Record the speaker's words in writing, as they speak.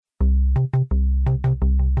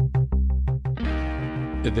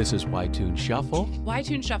This is Y-Tune Shuffle.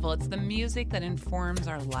 Y-Tune Shuffle, it's the music that informs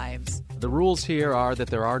our lives. The rules here are that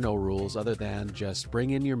there are no rules other than just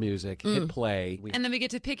bring in your music, hit play. And then we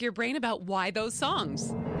get to pick your brain about why those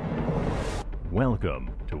songs.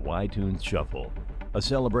 Welcome to Y-Tune Shuffle, a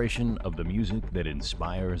celebration of the music that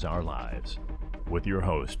inspires our lives. With your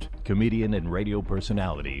host, comedian and radio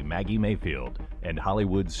personality Maggie Mayfield, and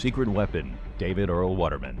Hollywood's secret weapon, David Earl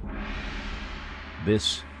Waterman.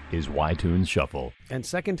 This is Y-Tune Shuffle. And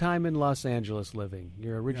second time in Los Angeles living.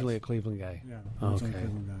 You're originally a Cleveland guy. Yeah. Okay.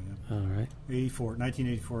 Cleveland guy, yeah. All right.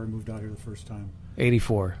 1984, I moved out here the first time.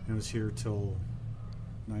 84. I was here till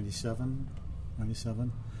 97.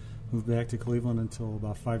 Moved back to Cleveland until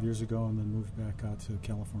about 5 years ago, and then moved back out to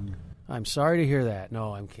California. I'm sorry to hear that.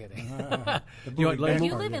 No, I'm kidding. You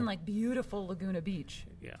You live in like beautiful Laguna Beach.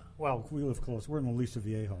 Yeah. Well, we live close. We're in Aliso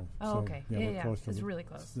Viejo. Oh, so, okay. Yeah, we're Yeah. close to It's really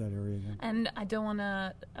close. that area. Yeah. And I don't want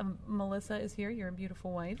to. Melissa is here, your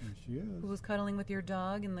beautiful wife, There she is. who was cuddling with your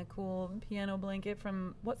dog in the cool piano blanket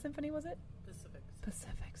from what symphony was it?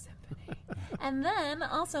 Pacific Symphony. And then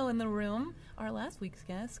also in the room, our last week's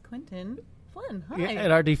guest, Quentin Flynn. Hi. Yeah,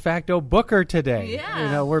 and our de facto booker today. Yeah.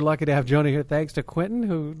 You know, we're lucky to have Jonah here. Thanks to Quentin,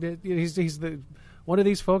 who he's the one of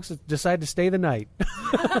these folks that decided to stay the night.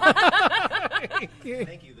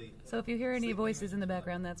 Thank you, Lee. So if you hear any voices in the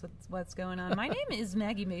background, that's what's going on. My name is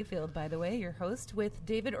Maggie Mayfield, by the way, your host, with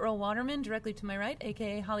David Earl Waterman, directly to my right,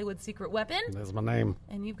 a.k.a. Hollywood's secret weapon. That's my name.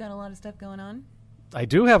 And you've got a lot of stuff going on. I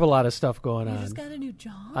do have a lot of stuff going You on. just got a new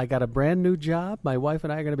job. I got a brand new job. My wife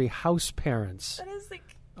and I are going to be house parents. That is like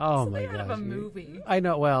Oh something my out of gosh. a movie. I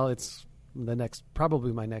know. Well, it's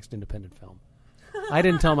probably my next independent film. I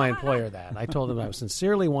didn't tell my employer that. I told them I was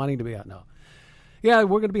sincerely wanting to be out. No. Yeah,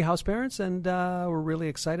 we're going to be house parents, and we're really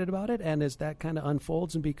excited about it. And as that kind of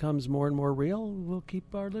unfolds and becomes more and more real, we'll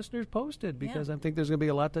keep our listeners posted because I think there's going to be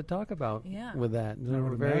a lot to talk about with that. I would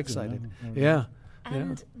We're very imagine, excited. yeah. Yeah.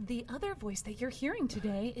 And the other voice that you're hearing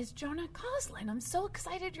today is Jonah Coslin. I'm so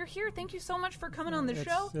excited you're here. Thank you so much for coming on the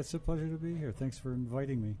show. It's a pleasure to be here. Thanks for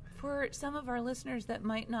inviting me. For some of our listeners that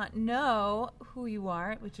might not know who you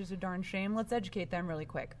are, which is a darn shame, let's educate them really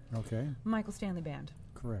quick. Okay. Michael Stanley Band.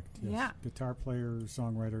 Correct. Yes. Yeah. Guitar player,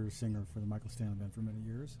 songwriter, singer for the Michael Stanley Band for many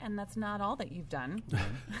years. And that's not all that you've done.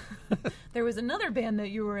 There was another band that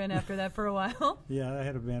you were in after that for a while. Yeah, I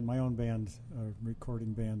had a band, my own band, a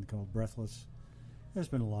recording band called Breathless. There's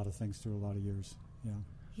been a lot of things through a lot of years. Yeah.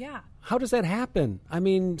 Yeah. How does that happen? I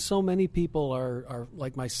mean, so many people are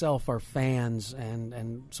like myself, are fans,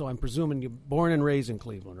 and so I'm presuming you're born and raised in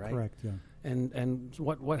Cleveland, right? Correct, yeah. And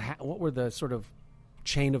what were the sort of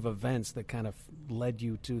chain of events that kind of led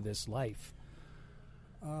you to this life?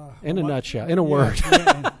 In a nutshell, in a word.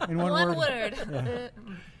 Yeah, in One word. word. Yeah.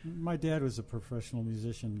 My dad was a professional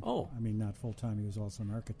musician. Oh. I mean, not full-time. He was also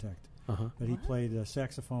an architect. Uh-huh. But he played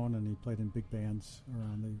saxophone, and he played in big bands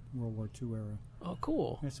around the World War II era. Oh,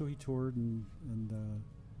 cool. And so he toured, and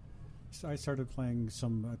so I started playing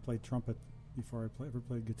I played trumpet before I ever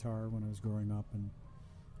played guitar when I was growing up. And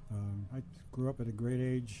I grew up at a great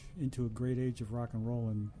age, into a great age of rock and roll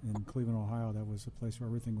in Cleveland, Ohio. That was a place where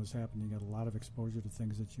everything was happening. You got a lot of exposure to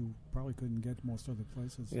things that you probably couldn't get most other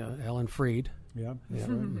places. Yeah, Ellen Freed. Yeah. Yeah,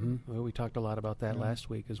 Right. Well, we talked a lot about that Yeah. last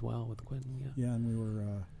week as well with Quentin. Yeah. Yeah, and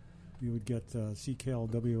we would get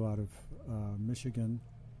CKLW out of Michigan.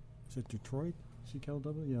 Is it Detroit?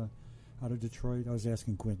 CKLW? Yeah, out of Detroit. I was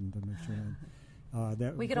asking Quentin to make sure.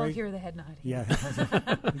 We could all hear the head nod. Yeah,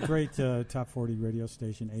 great top 40 radio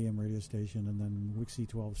station, AM radio station, and then Wixie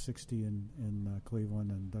 1260 in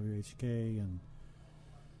Cleveland, and WHK, and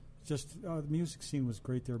just the music scene was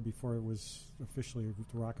great there before it was officially the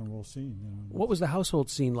rock and roll scene. You know. What was the household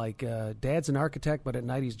scene like? Dad's an architect, but at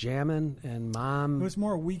night he's jamming, and Mom. It was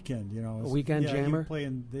more a weekend, you know. It was, A weekend He jammer? would play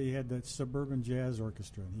they had the Suburban Jazz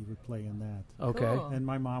Orchestra, and he would play in that. Okay. Cool. And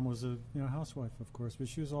my mom was a housewife, of course, but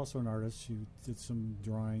she was also an artist. She did some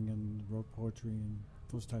drawing and wrote poetry and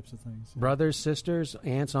those types of things. Brothers, sisters,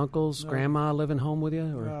 aunts, uncles, No. grandma living home with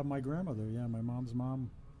you? Or? My grandmother, my mom's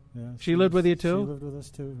mom. Yeah, She lived with you, too? She lived with us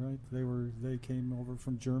too, right? They came over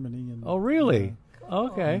from Germany, and Oh, really?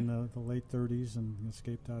 Okay. in the late 30s, and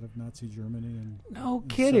escaped out of Nazi Germany, and No and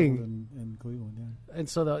kidding. settled in Cleveland. Yeah, And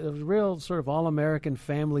so it was a real sort of all-American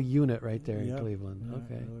family unit right there Yeah, in Cleveland. yeah,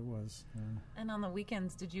 Okay. it really was. And on the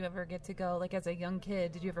weekends, did you ever get to go, like as a young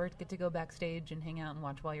kid, did you ever get to go backstage and hang out and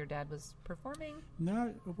watch while your dad was performing?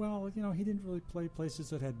 No, well, he didn't really play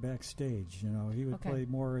places that had backstage. He would Okay. play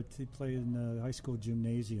more. He'd play in high school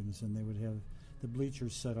gymnasiums, and they would have the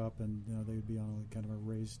bleachers set up, and they would be on a kind of a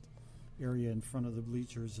raised area in front of the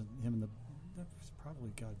bleachers, and him and that was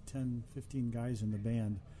probably 10, 15 guys in the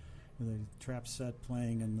band. with a trap set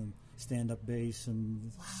playing and the stand-up bass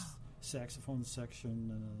and saxophone section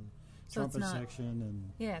and a trumpet section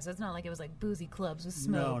and yeah. So it's not like it was like boozy clubs with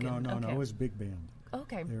smoke. No. Okay. It was big band.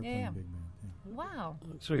 Okay. They were playing Yeah. big band. Yeah. Wow.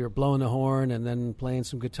 So you're blowing the horn and then playing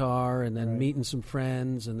some guitar and then Right. meeting some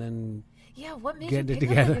friends and then Yeah. What made Getting you it pick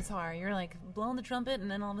up together. the guitar? You're like blowing the trumpet, and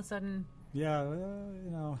then all of a sudden Yeah, you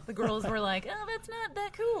know. the girls were like, "Oh, that's not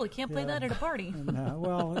that cool. You can't play Yeah. that at a party."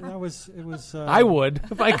 Well, it was. I would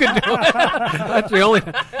if I could do it. That's the only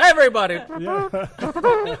everybody. Yeah.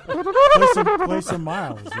 play some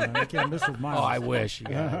Miles. You know, you can't miss with Miles. Oh, I wish.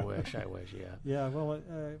 Yeah, I wish. Yeah. Yeah, well,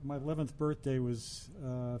 my 11th birthday was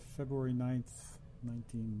February 9th,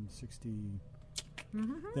 1960,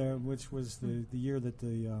 which was the year that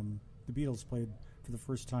the Beatles played for the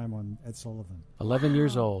first time on Ed Sullivan. 11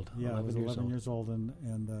 years old. Yeah, I was 11 years old,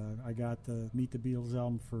 and I got the Meet the Beatles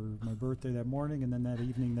album for my birthday that morning, and then that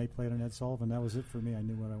evening they played on Ed Sullivan. That was it for me. I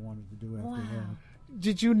knew what I wanted to do after that.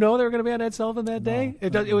 Did you know they were going to be on Ed Sullivan that day?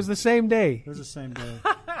 No. It was the same day. It was the same day.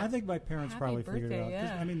 I think my parents Happy probably figured it birthday, out. 'Cause,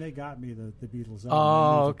 yeah. I mean, they got me the Beatles album.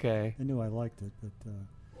 Oh, okay. They knew I liked it, but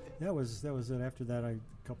that was it. After that, a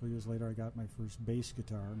couple of years later, I got my first bass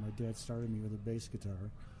guitar. My dad started me with a bass guitar,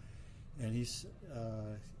 and he said,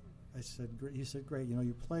 great. You know,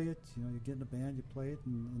 you play it. You know, you get in a band, you play it,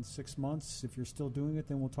 and in 6 months, if you're still doing it,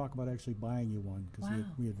 then we'll talk about actually buying you one because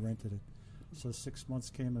we had rented it. So 6 months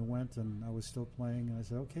came and went, and I was still playing. And I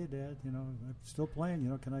said, "Okay, Dad, you know, I'm still playing. You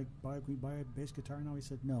know, can we buy a bass guitar now?" He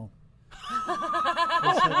said, "No."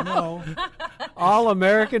 I said, "No." All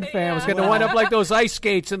American fan was going to wind up like those ice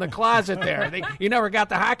skates in the closet there. You never got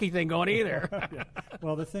the hockey thing going either. Yeah.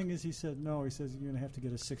 Well, the thing is, he said, "No." He says, "You're going to have to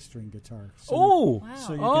get a 6-string guitar." Oh, Wow.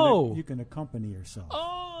 So you can accompany yourself.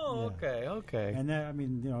 Oh, Yeah. okay. And that, I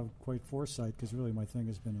mean, you know, quite foresight because really my thing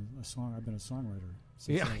has been a song. I've been a songwriter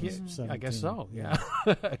since Yeah, I was 17. I guess so. Yeah,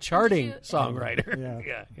 a charting Did you- songwriter.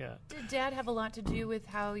 Yeah. Did Dad have a lot to do with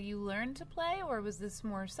how you learned to play, or was this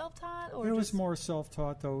more self-taught? Or It was just- more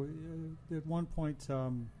self-taught, though. At one point,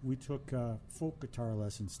 we took folk guitar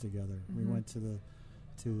lessons together. We went to the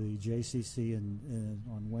JCC and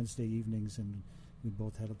on Wednesday evenings, and we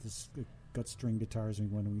both had this gut string guitars,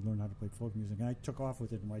 and we learned how to play folk music. And I took off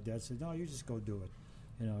with it, and my dad said, "No, you just go do it,"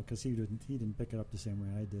 you know, because he didn't pick it up the same way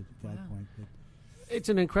I did at that point. But It's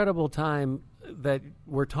an incredible time that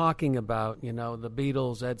we're talking about, you know, the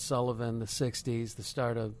Beatles, Ed Sullivan, the 60s, the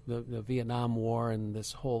start of the Vietnam War, and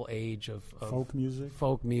this whole age of folk music.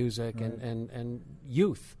 Right. and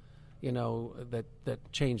youth, you know, that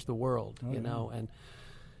changed the world, Oh, you yeah. know, and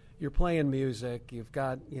you're playing music, you've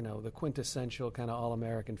got, you know, the quintessential kind of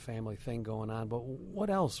all-American family thing going on, but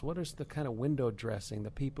what else? What is the kind of window dressing,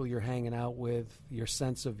 the people you're hanging out with, your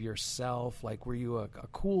sense of yourself? Like, were you a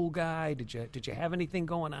cool guy? Did you have anything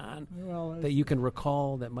going on Well, that you can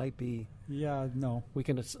recall that might be? yeah, no. We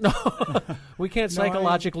can we can't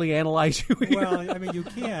psychologically analyze you. Well, I mean, you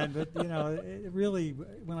can, but you know, it really.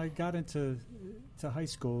 When I got into high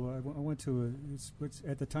school, I went to which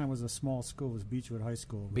at the time was a small school. It was Beechwood High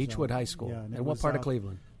School. Beechwood High School. Yeah, and it what was part of out-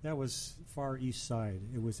 Cleveland? That was far east side.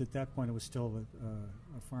 It was at that point. It was still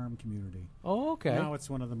a farm community. Oh, okay. Now it's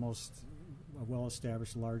one of the most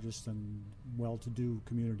well-established, largest, and well-to-do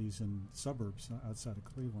communities in suburbs outside of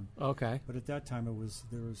Cleveland. Okay. But at that time, there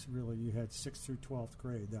was really, you had 6th through 12th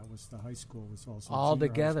grade. That was the high school. Was also All junior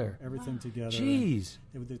high together. school, everything together. Jeez.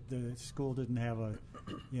 The school didn't have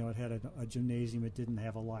it had a gymnasium. It didn't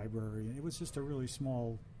have a library. It was just a really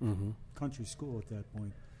small country school at that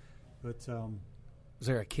point. But Was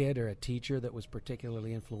there a kid or a teacher that was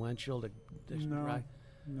particularly influential? no, right?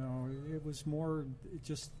 no, it was more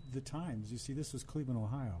just the times. You see, this was Cleveland,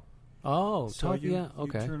 Ohio. Oh, So you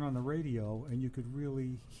okay. turn on the radio and you could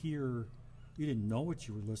really hear. You didn't know what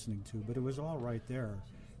you were listening to, but it was all right there.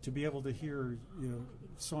 To be able to hear, you know,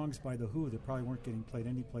 songs by The Who that probably weren't getting played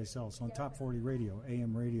anyplace else on Top 40 radio,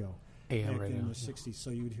 AM radio, AM back radio, in the yeah. 60s. So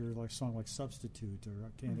you'd hear like a song like Substitute or I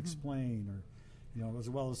Can't Explain, or you know, as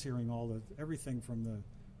well as hearing everything from the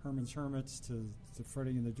Herman's Hermits to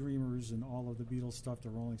Freddie and the Dreamers and all of the Beatles stuff, the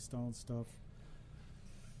Rolling Stones stuff.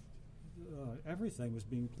 Everything was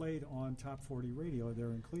being played on Top 40 radio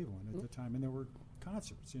there in Cleveland at the time, and there were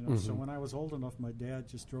concerts. You know, so when I was old enough, my dad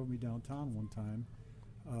just drove me downtown one time,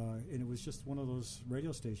 and it was just one of those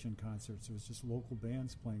radio station concerts. It was just local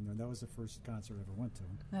bands playing there. And that was the first concert I ever went to.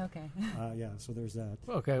 Okay. Yeah, so there's that.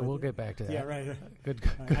 Okay, we'll get back to that. Yeah, right. Good,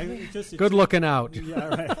 Good looking out. Yeah,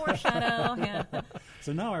 right. Foreshadow. Yeah.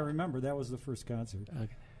 So now I remember that was the first concert,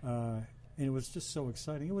 Okay. and it was just so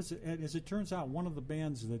exciting. It was, as it turns out, one of the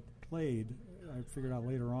bands that played I figured out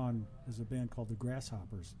later on, is a band called the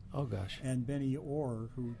Grasshoppers. Oh, gosh. And Benny Orr,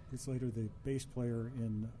 who is later the bass player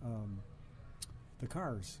in the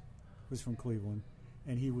Cars, was from Cleveland,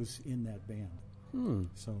 and he was in that band.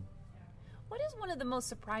 So, what is one of the most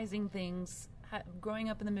surprising things growing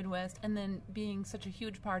up in the Midwest and then being such a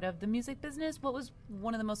huge part of the music business? What was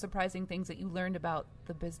one of the most surprising things that you learned about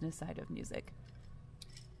the business side of music?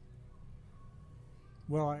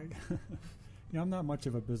 Well, I'm not much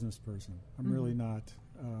of a business person. I'm really not.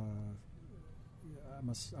 I'm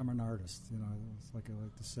an artist. It's like I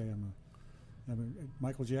like to say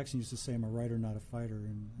Michael Jackson used to say I'm a writer, not a fighter,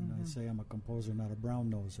 and I say I'm a composer, not a brown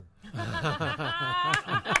noser.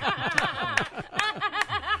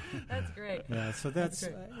 That's great. Yeah, so that's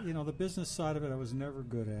the business side of it I was never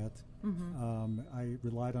good at. I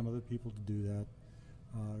relied on other people to do that.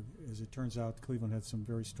 As it turns out, Cleveland had some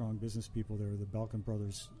very strong business people there, the Belkin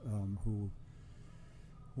brothers, who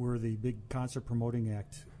were the big concert promoting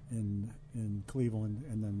act in Cleveland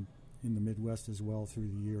and then in the Midwest as well through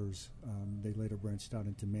the years. They later branched out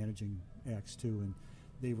into managing acts too, and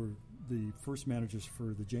they were the first managers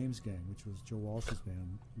for the James Gang, which was Joe Walsh's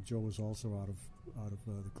band. Joe was also out of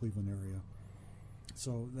the Cleveland area.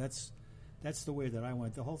 So that's the way that I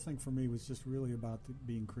went. The whole thing for me was just really about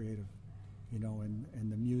being creative,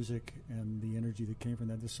 and the music and the energy that came from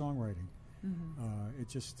that, the songwriting. It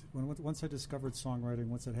just once I discovered songwriting,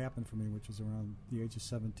 once it happened for me, which was around the age of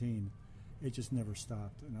 17, it just never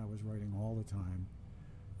stopped, and I was writing all the time.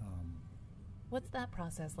 What's that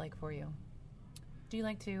process like for you? Do you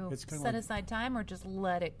like to set like aside time or just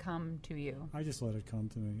let it come to you? I just let it come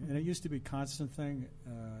to me. And it used to be a constant thing.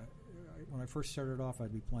 When I first started off, I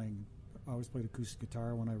always played acoustic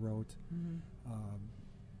guitar when I wrote.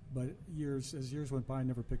 But as years went by, I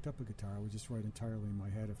never picked up a guitar. I would just write entirely in my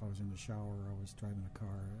head. If I was in the shower or I was driving a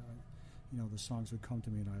car, the songs would come to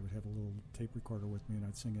me, and I would have a little tape recorder with me, and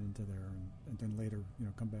I'd sing it into there, and then later,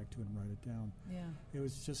 come back to it and write it down. Yeah.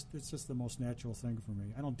 It's just the most natural thing for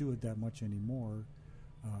me. I don't do it that much anymore.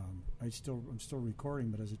 I'm still recording,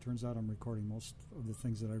 but as it turns out, I'm recording most of the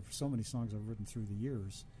things so many songs I've written through the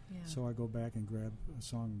years. Yeah. So I go back and grab a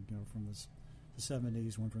song, from the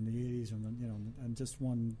 70s, one from the 80s, and then and just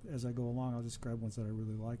one as I go along. I'll just grab ones that I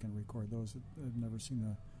really like and record those that I've never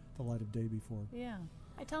seen the light of day before. Yeah.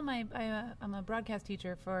 I tell I'm a broadcast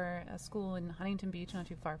teacher for a school in Huntington Beach, not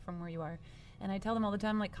too far from where you are, and I tell them all the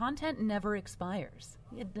time, content never expires.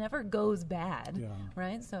 It never goes bad,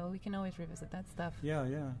 right? So we can always revisit that stuff. Yeah.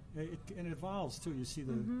 And it evolves too. You see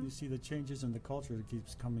the changes in the culture that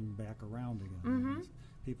keeps coming back around again.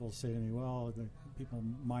 People say to me, people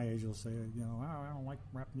my age will say, I don't like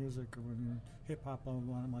rap music or hip hop, blah, blah,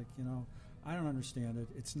 blah. I'm like, I don't understand it.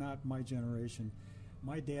 It's not my generation.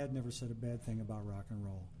 My dad never said a bad thing about rock and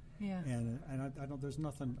roll. Yeah. And I don't. There's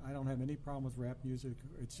nothing. I don't have any problem with rap music.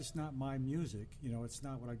 It's just not my music. It's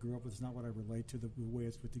not what I grew up with. It's not what I relate to. The way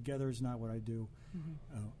it's put together is not what I do.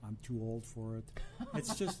 I'm too old for it.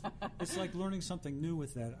 It's like learning something new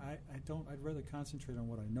with that. I'd rather concentrate on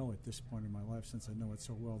what I know at this point in my life, since I know it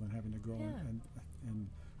so well, than having to go and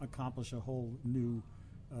accomplish a whole new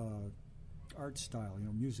art style,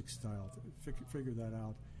 music style. To figure that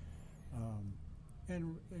out.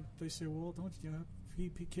 And they say, well, don't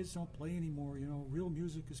kids don't play anymore. Real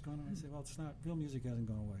music is gone. I say, well, it's not. Real music hasn't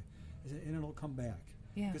gone away, and it'll come back.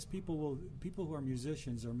 Yeah. Because people who are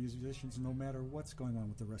musicians no matter what's going on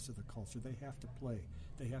with the rest of the culture. They have to play.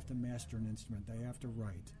 They have to master an instrument. They have to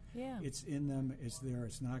write. Yeah. It's in them. It's there.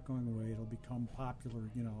 It's not going away. It'll become popular.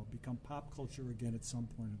 Become pop culture again at some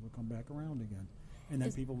point. It will come back around again, and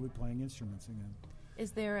then people will be playing instruments again.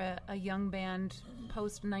 Is there a young band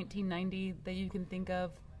post 1990 that you can think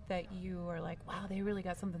of that you are like, wow, they really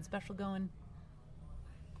got something special going?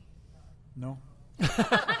 No. And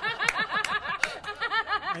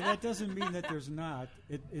that doesn't mean that there's not.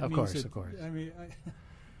 It of means course. I mean,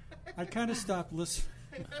 I kind of stopped listening.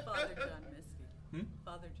 Father John Misty.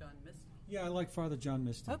 Father John Misty. Yeah, I like Father John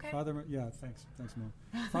Misty. Okay. Thanks, Mom.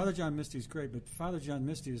 Father John Misty is great, but Father John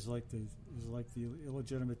Misty is like the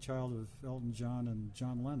illegitimate child of Elton John and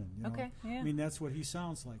John Lennon. Okay, yeah. I mean, that's what he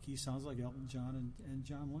sounds like. He sounds like Elton John and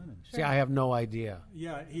John Lennon. Sure. See, I have no idea.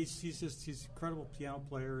 Yeah, he's an incredible piano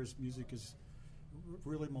player. His music is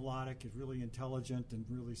really melodic, it's really intelligent, and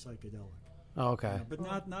really psychedelic. Oh, okay. But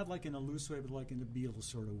not like in a loose way, but like in a Beatles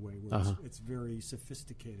sort of way, where it's very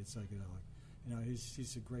sophisticated psychedelic.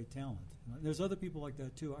 He's a great talent. There's other people like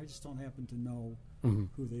that too. I just don't happen to know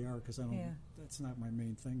who they are because I don't. Yeah. That's not my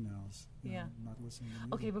main thing now. Not listening to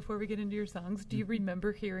music. Okay, before we get into your songs, do you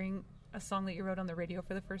remember hearing a song that you wrote on the radio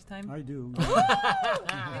for the first time? I do. These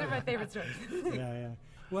are my favorite stories. Yeah.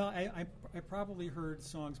 Well, I probably heard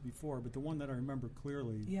songs before, but the one that I remember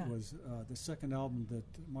clearly was the second album that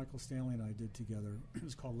Michael Stanley and I did together. It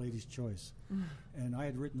was called Lady's Choice. And I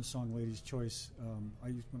had written the song Lady's Choice.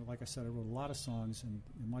 Like I said, I wrote a lot of songs, and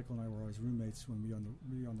Michael and I were always roommates when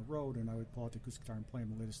we were on the road, and I would pull out the acoustic guitar and play him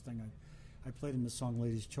the latest thing. I played him the song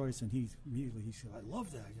Lady's Choice, and he said, I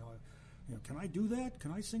love that. Can I do that?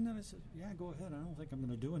 Can I sing that? I said, yeah, go ahead. I don't think I'm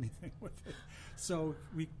going to do anything with it. So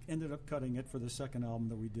we ended up cutting it for the second album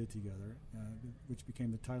that we did together, which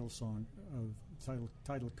became the title song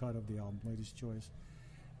title cut of the album, Lady's Choice.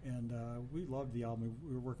 And we loved the album.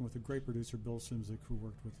 We were working with a great producer, Bill Simzik, who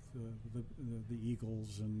worked with the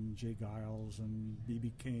Eagles and Jay Giles and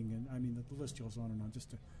B.B. King, and I mean the list goes on and on.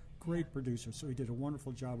 Just a great producer. So he did a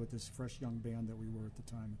wonderful job with this fresh young band that we were at the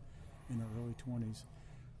time, in our early 20s.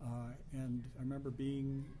 And I remember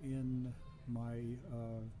being in my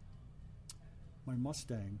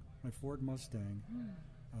Mustang, my Ford Mustang.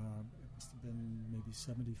 It must have been maybe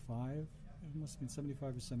 75. It must have been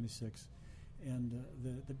 75 or 76. And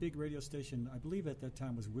the big radio station, I believe at that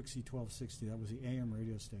time, was Wixie 1260. That was the AM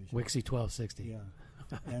radio station. Wixie 1260. Yeah.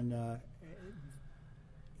 And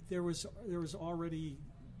there was already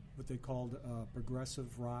what they called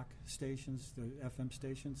progressive rock stations, the FM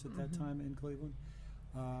stations at that time in Cleveland.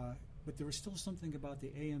 But there was still something about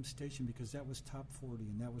the AM station because that was top 40,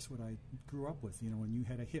 and that was what I grew up with. When you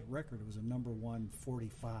had a hit record, it was a number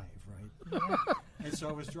 145, right? And so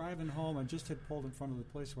I was driving home. I just had pulled in front of the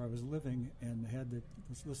place where I was living and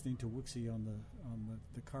was listening to Wixie on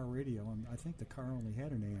the car radio, and I think the car only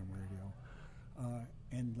had an AM radio.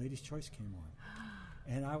 And Lady's Choice came on.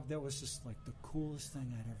 And that was just like the coolest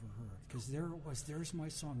thing I'd ever heard. Because there it was. There's my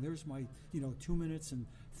song. There's my, 2 minutes and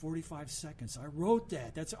 45 seconds. I wrote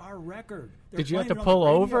that. That's our record. Did you have to pull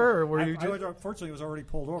over, or were you? Unfortunately, it was already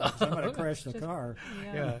pulled over because I might have crashed the car.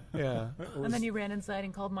 Yeah. And then you ran inside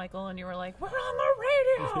and called Michael, and you were like, "We're on the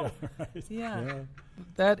radio." Right. Yeah.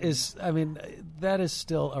 That is. I mean, that is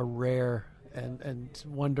still a rare and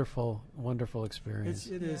wonderful experience.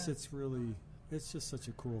 It is. It's really. It's just such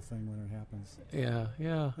a cool thing when it happens.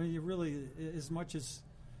 Yeah. I mean, you really, as much as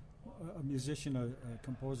a musician, a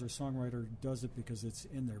composer, songwriter does it because it's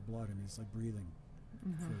in their blood. I mean, it's like breathing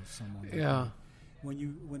for someone. Yeah.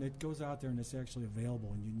 When it goes out there and it's actually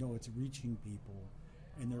available, and it's reaching people,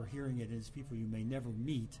 and they're hearing it as people you may never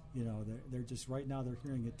meet. They're just right now they're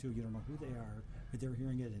hearing it too. You don't know who they are, but they're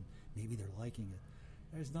hearing it, and maybe they're liking it.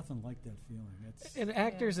 There's nothing like that feeling. And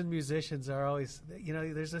actors and musicians are always,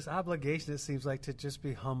 there's this obligation, it seems like, to just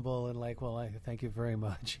be humble and like, well, I thank you very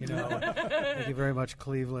much, thank you very much,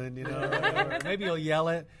 Cleveland, or maybe you'll yell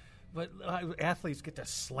it. But athletes get to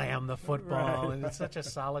slam the football, and it's such a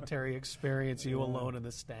solitary experience, you alone in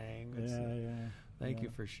the stand. Thank you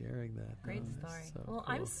for sharing that. Great story. So well,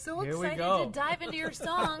 cool. I'm so excited to dive into your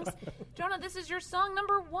songs. Jonah, this is your song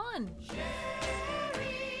number 1.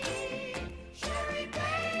 Sherry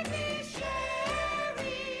baby,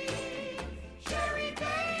 Sherry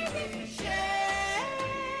baby, Sherry.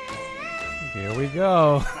 Here we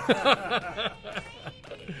go.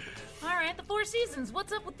 All right, the Four Seasons.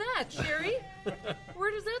 What's up with that, Sherry?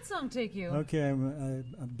 Where does that song take you? Okay, I'm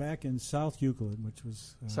back in South Euclid, which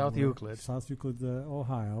was South Euclid,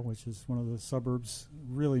 Ohio, which is one of the suburbs,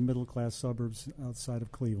 really middle-class suburbs outside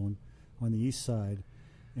of Cleveland, on the east side.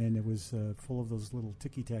 And it was full of those little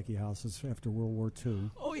ticky-tacky houses after World War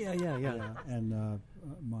II. Oh, yeah. And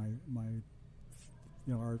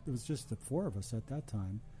it was just the four of us at that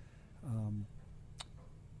time.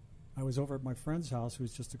 I was over at my friend's house, who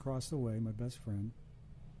was just across the way, my best friend,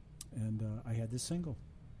 and I had this single.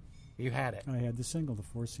 You had it. I had the single, the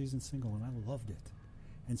Four Seasons single, and I loved it.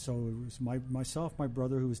 And so it was myself, my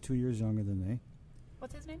brother, who was 2 years younger than me.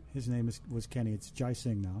 What's his name? His name was Kenny. It's Jai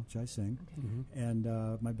Singh now, Jai Singh. Okay. Mm-hmm. And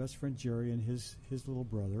my best friend Jerry and his little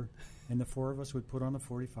brother. And the four of us would put on the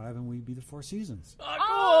 45, and we'd be the Four Seasons.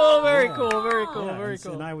 Oh, cool. Very cool. Very cool. Yeah, very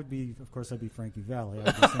cool. And I would be, of course, I'd be Frankie Valli.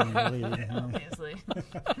 I'd be singing the lead. Obviously.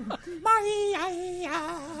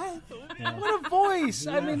 What a voice.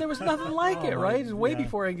 I mean, there was nothing like it, right? It was way yeah.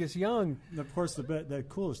 before Angus Young. And of course, the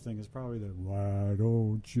coolest thing is probably the, why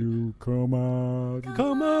don't you come out?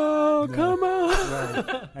 Come on, come on.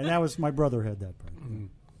 Right. And that was, my brother had that part. Mm.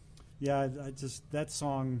 Yeah, I just, that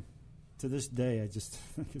song, to this day, I just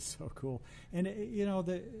think it's so cool. And,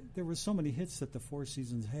 there were so many hits that the Four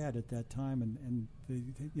Seasons had at that time, and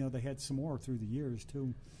they had some more through the years,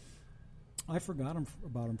 too. I forgot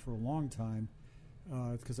about them for a long time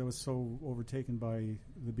because I was so overtaken by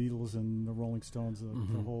the Beatles and the Rolling Stones,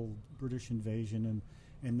 the whole British invasion,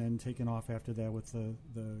 and then taken off after that with the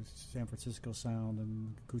San Francisco sound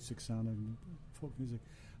and acoustic sound and folk music.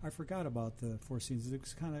 I forgot about the Four Seasons. It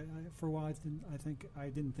was kind of for a while. I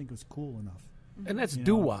didn't think it was cool enough. And that's You know,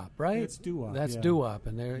 doo-wop, right? It's doo-wop. That's yeah. doo-wop,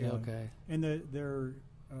 and they're Yeah. okay. And their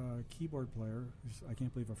keyboard player, I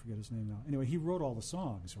can't believe I forget his name now. Anyway, he wrote all the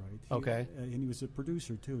songs, right? Okay. And he was a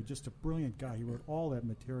producer too, just a brilliant guy. He wrote all that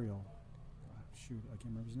material. Shoot, I can't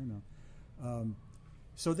remember his name now.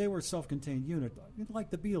 So they were a self-contained unit, like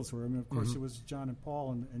the Beatles were. I mean, of course, it was John and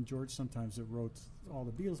Paul and George sometimes that wrote all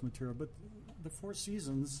the Beatles material, but the Four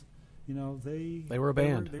Seasons, you know, they were a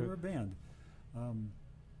band. They were a band.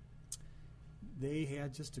 They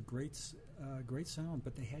had just a great sound,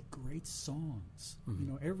 but they had great songs. You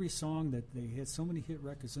know, every song that they had so many hit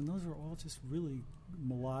records, and those were all just really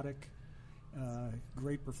melodic,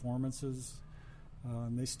 great performances.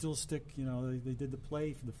 They still stick, you know, they did the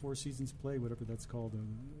play, for the Four Seasons play, whatever that's called.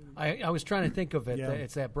 I was trying to think of it. Yeah.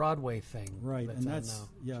 It's that Broadway thing. Right, that's and on that's, now.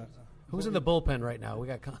 yeah. Who's in the bullpen right now? We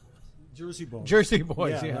got Jersey Boys. Jersey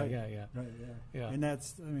Boys, yeah, right. yeah. Right, Yeah. And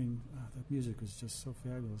that's, I mean, that music was just so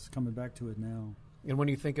fabulous. Coming back to it now. And when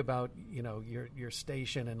you think about, you know, your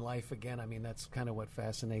station and life again, I mean, that's kind of what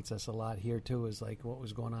fascinates us a lot here, too, is like what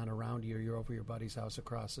was going on around you. You're over your buddy's house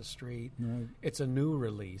across the street. Right. It's a new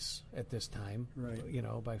release at this time, Right. you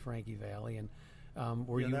know, by Frankie Valli. And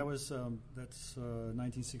that was, that's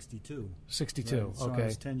 1962. 62, Right, so okay. I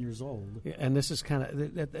was 10 years old. Yeah, and this is kind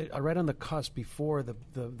of right on the cusp before the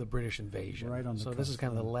British invasion. Right on the So this is cusp,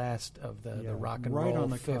 kind of the yeah. last of the Yeah, rock and right roll on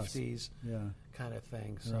the cusp. 50s Yeah. kind of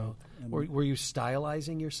thing. So Right. And were you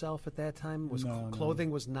stylizing yourself at that time? Was No, no. clothing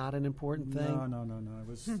was not an important thing? No. I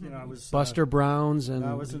was, you know, I was Buster Browns and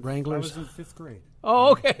I was in, Wranglers? I was in 5th grade.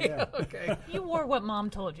 Oh, okay. Yeah. Okay. You wore what mom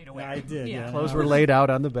told you to wear. Yeah, I did, yeah. Clothes No, were laid out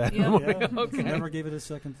on the bed. Yeah. Yeah. Okay. Never gave it a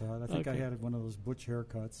second thought. I think I Okay. had one of those butch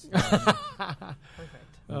haircuts. Perfect.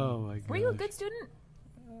 Oh, my God. Were you a good student?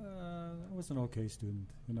 I was an okay student.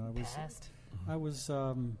 You know, Best. I was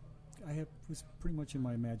was pretty much in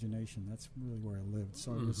my imagination. That's really where I lived.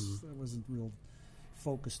 So I wasn't real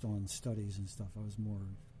focused on studies and stuff. I was more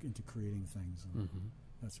into creating things. And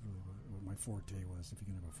that's really what my forte was. If you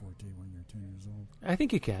can have a forte when you're 10 years old, I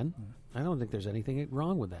think you can. I don't think there's anything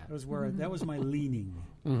wrong with that. that was where that was my leaning.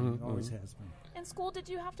 It always has been. In school, did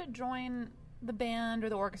you have to join the band or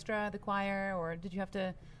the orchestra, the choir, or did you have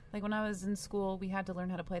to, like when I was in school, we had to learn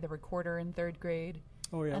how to play the recorder in 3rd grade.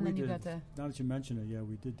 Oh yeah, And we then you did. got to- Now that you mention it, yeah,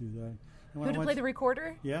 we did do that. And when Who I to went play the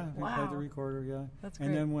recorder? Yeah, we played Wow. the recorder. Yeah, That's and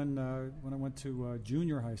great. then when I went to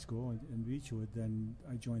junior high school in Beechwood, then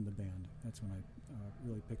I joined the band. That's when I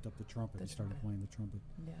really picked up the trumpet and started playing the trumpet.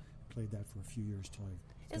 Yeah. Played that for a few years till I.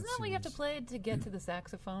 Isn't got that what you have to serious. play to get to the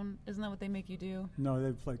saxophone? Isn't that what they make you do? No,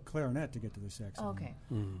 they play clarinet to get to the saxophone. Oh, okay.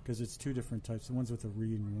 Because it's two different types. The ones with the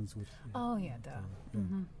reed and the ones with. Oh, yeah, duh. yeah.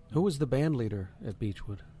 Who was the band leader at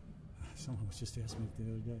Beechwood? Someone was just asking me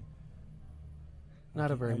the other day.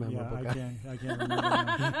 Not a very memorable I guy. can't remember.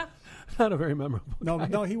 Now. Not a very memorable guy.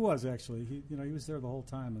 No, he was actually. He was there the whole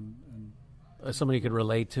time, and Somebody you could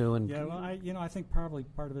relate to. And yeah. Well, I think probably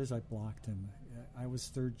part of it is I blocked him. I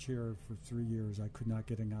was 3rd chair for 3 years. I could not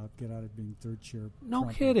get out of being 3rd chair. No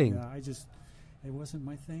trumpet. kidding. Yeah, it wasn't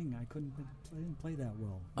my thing. I didn't play that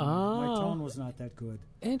well. Oh. My tone was not that good.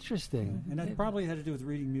 Interesting. And that probably had to do with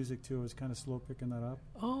reading music too. I was kind of slow picking that up.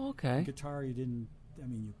 Oh, okay. Guitar, you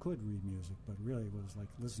could read music, but really it was like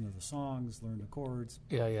listen to the songs, learn the chords,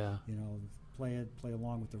 Yeah, yeah. you know, play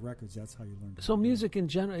along with the records. That's how you learn. So music in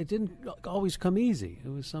general, it didn't always come easy. It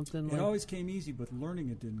was something It like... always came easy, but learning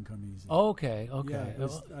it didn't come easy. Okay. Yeah,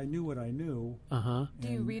 I knew what I knew. Uh-huh. Do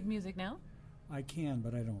you And read music now? I can,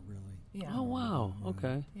 but I don't really. Yeah. Oh, wow. Yeah.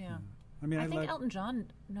 Okay. Yeah. I mean, I I think like. Elton John,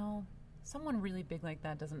 no. Someone really big like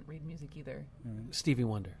that doesn't read music either. Stevie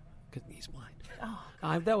Wonder. 'Cause he's blind.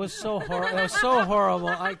 Oh, That was so horrible. That was so horrible.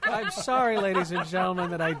 I'm sorry, ladies and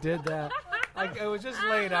gentlemen, that I did that. It was just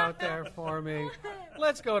laid out there for me.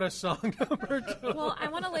 Let's go to song number 2. well, I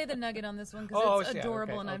want to lay the nugget on this one because Oh, it's yeah,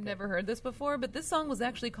 adorable okay, and I've okay. never heard this before. But this song was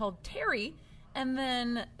actually called Terry, and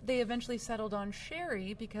then they eventually settled on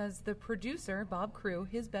Sherry because the producer, Bob Crew,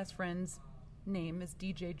 his best friend's name is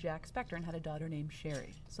DJ Jack Spector and had a daughter named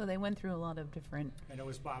Sherry. So they went through a lot of different... And it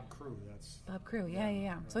was Bob Crew. That's Bob Crew,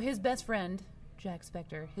 yeah. So his best friend, Jack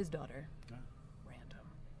Spector, his daughter. Random.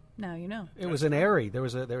 Now you know. It was an airy. There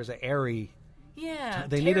was an airy. Yeah.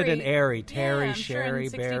 They needed an airy. Yeah, Terry, I'm sure Sherry, in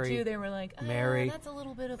 62 Barry, they were like, Mary. that's a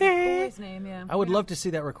little bit of a boy's name, yeah. I would love to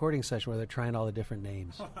see that recording session where they're trying all the different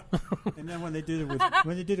names. and then when they did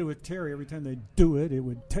it with Terry, every time they do it, it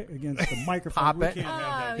would against the microphone. Pop We it. can't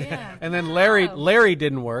have Oh, that. yeah. And then Larry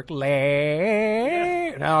didn't work.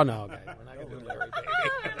 Larry. No, guys, we're not gonna do Larry, baby.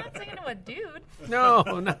 I'm not singing to a dude. No,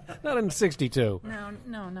 not in '62.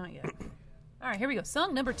 No, not yet. All right, here we go.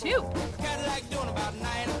 Song number 2. Cadillac doing about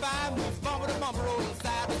 95, moves bumper to bumper, rolling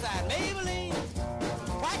side to side. Maybelline,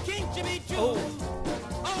 why can't you be true?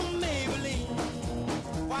 Oh, Maybelline,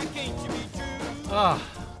 why can't you be true? Ah.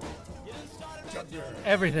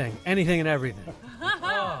 Everything. Anything and everything.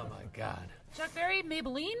 Oh, my God. Chuck Berry,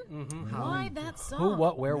 Maybelline? Mm-hmm. Why that song? Who,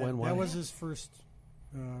 what, where, when, why? That was his first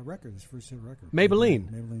record, his first hit record.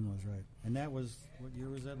 Maybelline. Maybelline was right. And that was, what year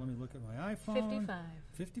was that? Let me look at my iPhone.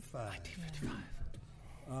 55.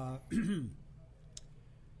 55.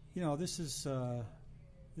 You know, this is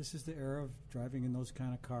the era of driving in those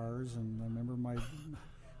kind of cars. And I remember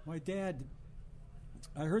my dad,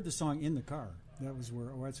 I heard the song in the car. That's where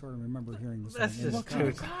I remember hearing the song. That's just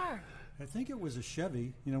too car. I think it was a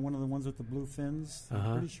Chevy, you know, one of the ones with the blue fins.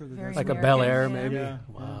 I'm pretty sure that's like a American, Bel Air, yeah. maybe. Yeah.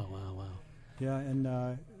 Wow. Yeah,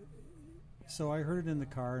 and so I heard it in the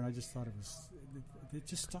car, and I just thought it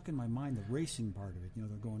just stuck in my mind, the racing part of it. You know,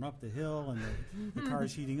 they're going up the hill, and the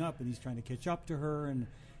car's heating up, and he's trying to catch up to her, and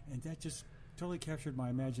that just totally captured my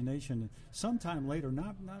imagination. Sometime later,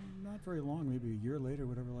 not very long, maybe a year later,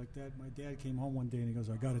 whatever like that, my dad came home one day, and he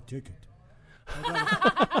goes, "I got a ticket.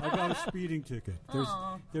 I got a speeding ticket.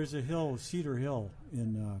 There's a hill, Cedar Hill,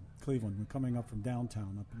 in Cleveland. We're coming up from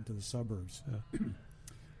downtown up into the suburbs." Yeah.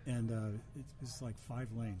 And it was like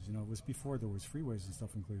 5 lanes. You know, it was before there was freeways and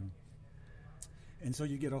stuff in Cleveland. And so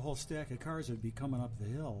you get a whole stack of cars that'd be coming up the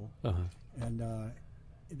hill, and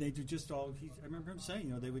they do just all. I remember him saying,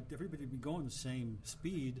 you know, everybody would be going the same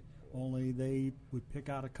speed, only they would pick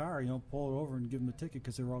out a car, you know, pull it over and give them the ticket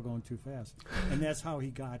because they were all going too fast, and that's how he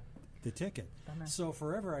got the ticket. Bummer. So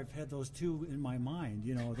forever I've had those two in my mind,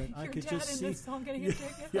 you know, that I could Your dad just in see. this song getting a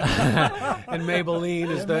ticket? And Maybelline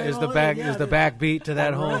is the backbeat to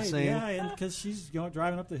that whole scene. Yeah, and because she's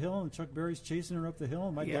driving up the hill, and Chuck Berry's chasing her up the hill,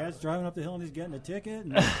 and my dad's driving up the hill, and he's getting a ticket.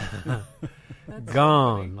 And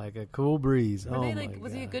Gone like a cool breeze. Were Oh they my like,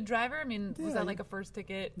 was God. he a good driver? I mean, was Yeah, that like a first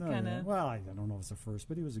ticket No, kind yeah. of? Well, I don't know if it's the first,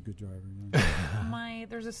 but he was a good driver. You know.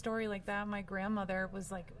 There's a story like that. My grandmother was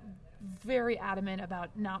like very adamant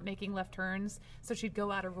about not making left turns, so she'd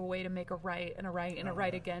go out of her way to make a right and a right and a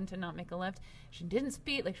right again to not make a left. She didn't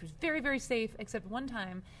speed, like she was very, very safe, except one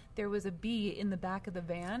time there was a bee in the back of the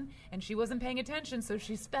van and she wasn't paying attention, so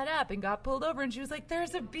she sped up and got pulled over, and she was like,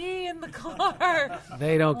 "There's a bee in the car."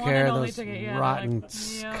 They don't One care, and only those ticket, yeah, rotten like,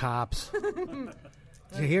 yeah. cops.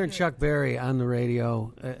 So hearing Chuck Berry on the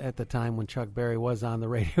radio at the time when Chuck Berry was on the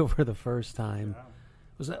radio for the first time,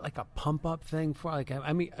 was that like a pump-up thing for? Like,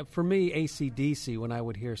 I mean, for me, AC/DC, when I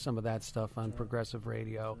would hear some of that stuff on progressive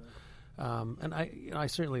radio, and I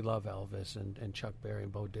certainly love Elvis and Chuck Berry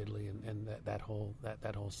and Bo Diddley and that whole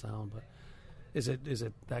sound. But is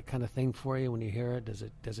it that kind of thing for you when you hear it?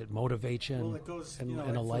 Does it motivate you? Well, it goes in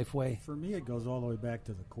a life way. For me, it goes all the way back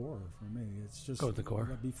to the core. For me, it's just Go to the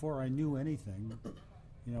core. Before I knew anything.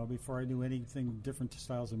 You know, before I knew anything different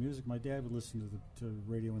styles of music, my dad would listen to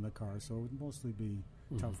radio in the car, so it would mostly be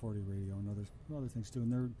top 40 radio and other things too.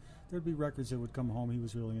 And there'd be records that would come home. He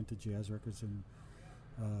was really into jazz records and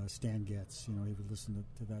Stan Getz. You know, he would listen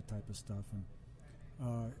to that type of stuff. And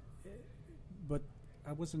but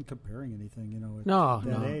I wasn't comparing anything. You know, at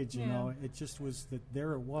that age. You know, it just was that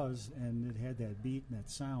there it was, and it had that beat and that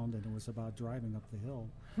sound, and it was about driving up the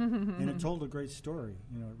hill. And it told a great story.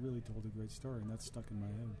 You know, it really told a great story, and that stuck in my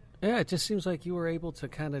head. Yeah, it just seems like you were able to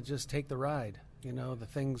kind of just take the ride. You know, the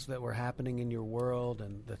things that were happening in your world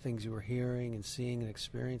and the things you were hearing and seeing and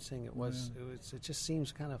experiencing. It just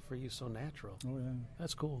seems kind of for you so natural. Oh yeah,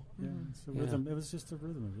 that's cool. Yeah, it's a rhythm. It was just a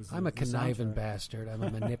rhythm. It was I'm a conniving soundtrack. bastard. I'm a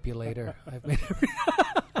manipulator.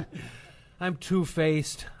 I'm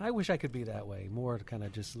two-faced. I wish I could be that way. More to kind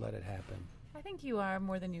of just let it happen. I think you are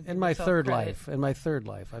more than you. In my third life,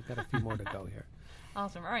 I've got a few more to go here.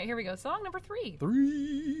 Awesome. All right, here we go. Song number 3.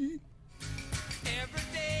 Every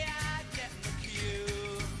day I get in the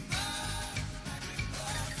queue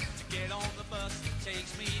to get on the bus that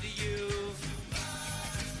takes me to you.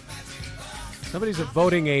 Somebody's at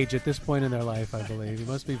voting age at this point in their life, I believe. You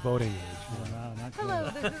must be voting age. Oh, no, not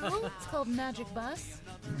Hello, good. The Who. It's called Magic Bus.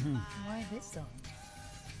 Why this song?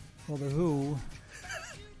 Well, the Who.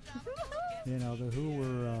 You know, the Who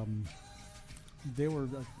were. They were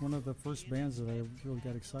one of the first bands that I really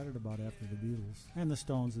got excited about after the Beatles and the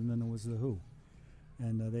Stones, and then there was the Who,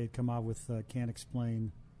 and they had come out with "Can't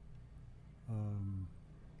Explain."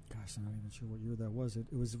 Gosh, I'm not even sure what year that was.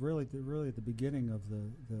 It was really at the beginning of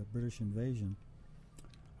the British invasion.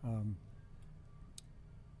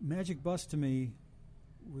 Magic Bus to me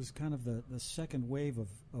was kind of the second wave of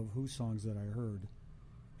Who songs that I heard,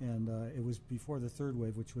 and it was before the third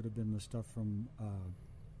wave, which would have been the stuff from.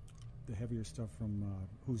 The heavier stuff from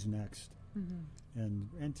Who's Next,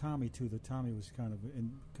 and Tommy too. The Tommy was kind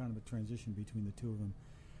of a transition between the two of them.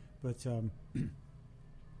 But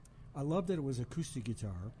I loved that it was acoustic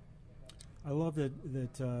guitar. I loved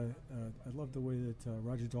that I loved the way that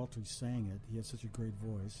Roger Daltrey sang it. He had such a great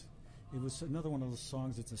voice. It was another one of those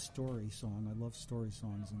songs that's a story song. I love story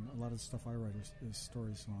songs, and a lot of the stuff I write is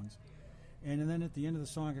story songs. And then at the end of the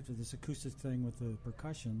song, after this acoustic thing with the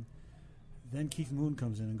percussion, then Keith Moon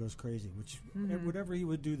comes in and goes crazy, which whatever he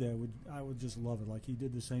would do there, I would just love it. Like he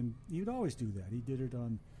did the same. He would always do that. He did it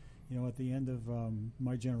on, at the end of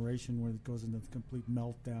My Generation, where it goes into the complete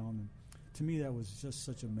meltdown. And to me, that was just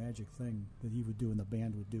such a magic thing that he would do and the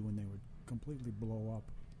band would do when they would completely blow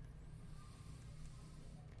up.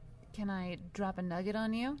 Can I drop a nugget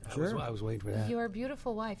on you? Sure. I was waiting for that. Your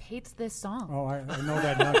beautiful wife hates this song. Oh, I know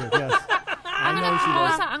that nugget, yes. I know she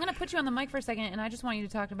does. I'm going to put you on the mic for a second, and I just want you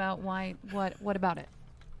to talk about what about it?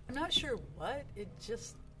 I'm not sure what. It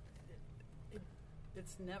just,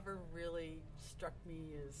 it's never really struck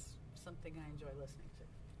me as something I enjoy listening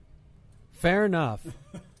to. Fair enough.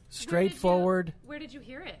 Straightforward. Where did you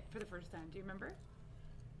hear it for the first time? Do you remember?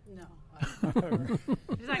 No.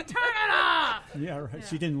 She's like, turn it off! Yeah, right. Yeah.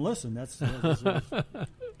 She didn't listen. That's Yeah.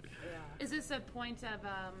 Is this a point of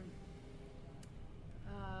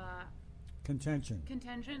contention.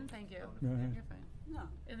 contention? Thank you. Uh-huh. You're fine. No.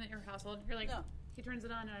 In your household, you're like, No. he turns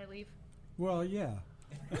it on and I leave. Well, yeah.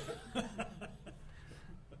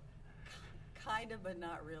 Kind of, but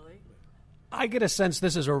not really. I get a sense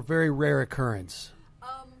this is a very rare occurrence.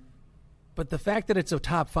 But the fact that it's a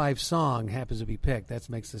top 5 song happens to be picked, that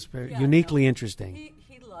makes this very uniquely interesting.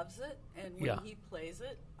 He loves it, and when he plays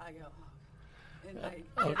it, I go, oh. And I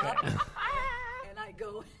get up, and I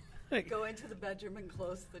go into the bedroom and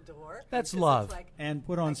close the door. That's love. It's like, And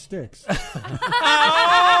put on sticks.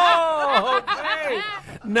 Oh, okay.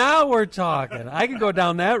 Now we're talking. I can go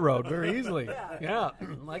down that road very easily. Yeah.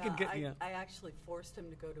 I can get. Yeah. I actually forced him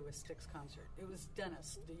to go to a Styx concert. It was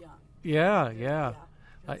Dennis DeYoung. Yeah.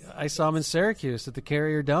 I saw him in Syracuse at the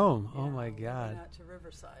Carrier Dome. Yeah, Oh my we God! went out to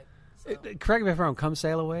Riverside. So. Correct me if I'm wrong. Come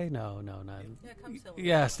Sail Away? No, not. Yeah, Come Sail Away.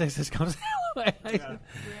 Yes, this is Come Sail Away. Grand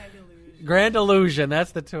Illusion. Grand Illusion.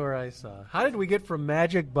 That's the tour I saw. How did we get from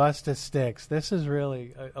Magic Bus to Styx? This is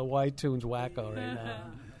really a White Tunes wacko right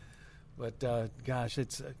now. But gosh,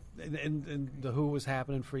 it's and the Who was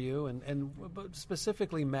happening for you, and but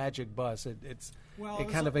specifically Magic Bus. It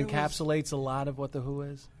kind of encapsulates a lot of what the Who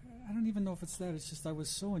is. I don't even know if it's that. It's just I was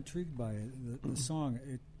so intrigued by it, the song.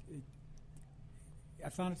 I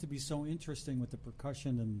found it to be so interesting with the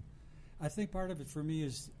percussion, and I think part of it for me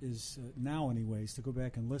is now, anyways, to go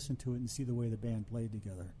back and listen to it and see the way the band played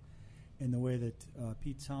together, and the way that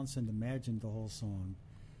Pete Townsend imagined the whole song,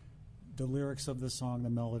 the lyrics of the song, the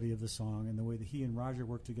melody of the song, and the way that he and Roger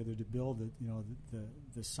worked together to build it.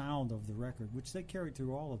 The sound of the record, which they carried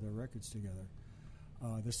through all of their records together.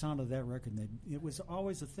 The sound of that record, it was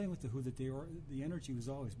always a thing with the Who that the energy was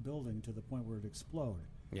always building to the point where it exploded.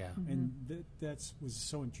 Yeah. And that was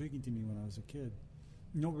so intriguing to me when I was a kid.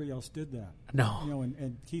 Nobody else did that. No.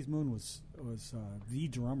 And Keith Moon was the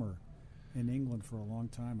drummer in England for a long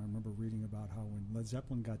time. I remember reading about how when Led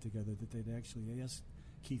Zeppelin got together that they'd actually asked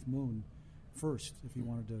Keith Moon first if he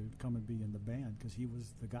wanted to come and be in the band because he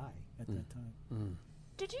was the guy at that time.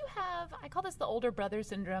 Did you have, I call this the older brother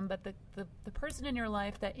syndrome, but the person in your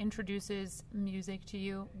life that introduces music to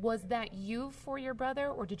you, was that you for your brother,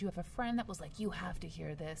 or did you have a friend that was like, you have to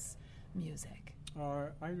hear this music?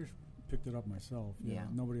 I just picked it up myself. Yeah.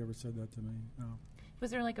 Nobody ever said that to me. No.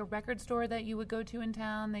 Was there like a record store that you would go to in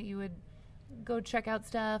town that you would go check out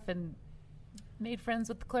stuff and made friends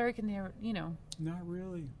with the clerk and they were, Not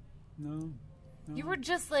really. No. You were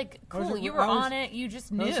just like cool. You were on it. You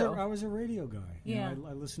just knew. I was a radio guy. Yeah.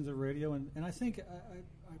 I listened to radio, and I think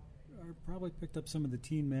I probably picked up some of the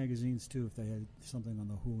teen magazines too. If they had something on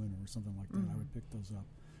the Who in or something like that, I would pick those up.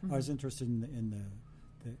 I was interested in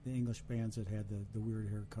the English bands that had the weird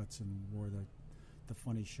haircuts and wore the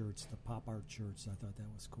funny shirts, the pop art shirts. I thought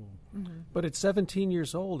that was cool. But at 17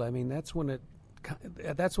 years old, I mean, that's when it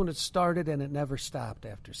started, and it never stopped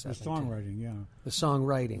after 17. The songwriting, yeah. The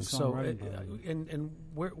songwriting. The and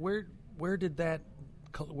where did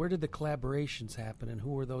the collaborations happen, and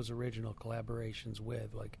who were those original collaborations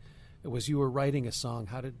with? Like, you were writing a song.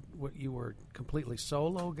 You were completely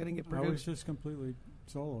solo getting it produced? I was just completely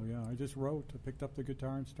solo. Yeah, I just wrote. I picked up the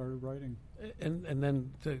guitar and started writing. And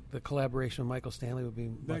then the collaboration with Michael Stanley would be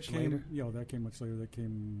much later. Yeah, that came much later. That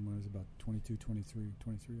came when I was about 22, 23,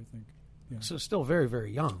 I think. Yeah. So still very,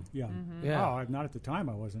 very young. Yeah. Yeah. Oh, not at the time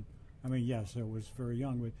I wasn't. I mean, yes, I was very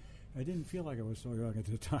young. But I didn't feel like I was so young at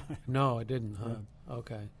the time. No, it didn't, huh? Yeah.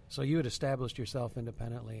 Okay. So you had established yourself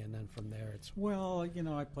independently, and then from there it's... Well,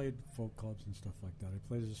 I played folk clubs and stuff like that. I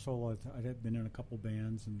played as a solo. I had been in a couple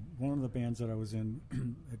bands, and one of the bands that I was in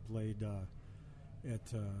had played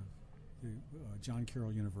at John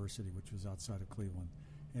Carroll University, which was outside of Cleveland.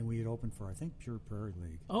 And we had opened for, I think, Pure Prairie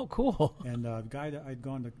League. Oh, cool. And the guy that I'd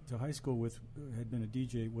gone to high school with had been a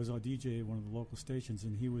DJ at one of the local stations,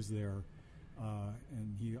 and he was there.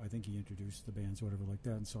 And I think he introduced the bands, whatever like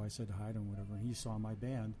that. And so I said hi to him, whatever, and he saw my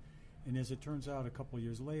band. And as it turns out, a couple of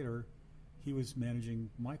years later, he was managing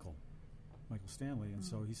Michael Stanley. And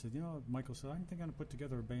so he said, Michael said, I think I'm going to put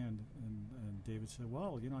together a band. And David said,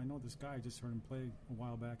 well, I know this guy. I just heard him play a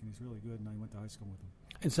while back, and he's really good. And I went to high school with him.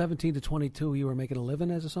 In 17 to 22, you were making a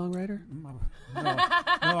living as a songwriter? No,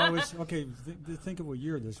 I was, okay, think of what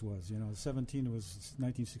year this was. 17 was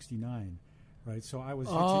 1969, right? So I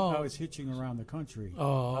was hitching around the country.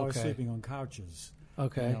 Oh, okay. I was sleeping on couches.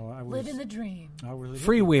 Okay. I was living the dream. I was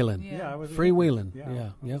freewheeling. Yeah, I was freewheeling.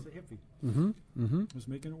 Yeah, I was a hippie. Mm-hmm. Mm-hmm. I was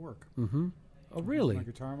making it work. Mm-hmm. Oh, really? My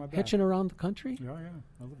guitar on my back. Hitching around the country? Yeah.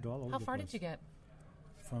 I lived all over the place. How far did you get?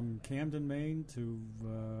 From Camden, Maine to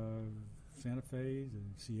Santa Fe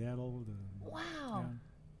to Seattle. Wow.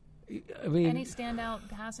 Yeah. I mean, any standout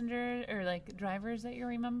passenger or like drivers that you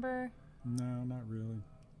remember? No, not really.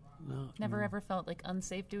 No. Never ever felt like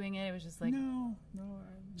unsafe doing it? It was just like... No.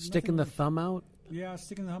 Sticking the thumb out? Yeah,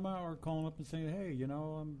 sticking the thumb out or calling up and saying, hey,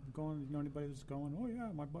 I'm going, anybody that's going? Oh, yeah,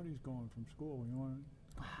 my buddy's going from school. You want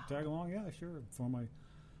to tag along? Yeah, sure. Throw my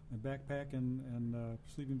backpack and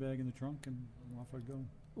sleeping bag in the trunk, and off I'd go.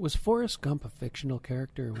 Was Forrest Gump a fictional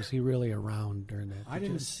character, or was he really around during that? I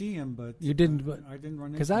didn't see him, but you didn't. I didn't run into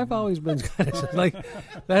him. Because I've always been kind of like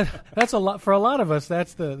that. That's a lot for a lot of us.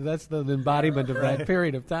 That's the embodiment of that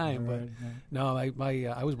period of time. Right, but no,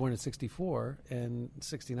 I was born in '64, and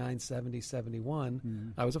 '69, '70,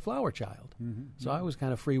 '71. I was a flower child, so I was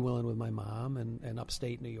kind of freewheeling with my mom and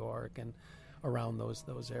upstate New York and around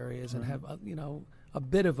those areas, and have a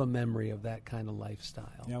bit of a memory of that kind of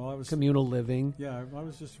lifestyle. Yeah, well, I was communal living. Yeah, I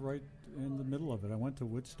was just right in the middle of it. I went to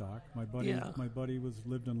Woodstock. My buddy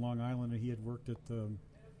lived in Long Island, and he had worked at the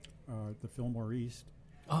Fillmore East.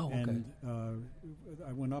 Oh, okay. And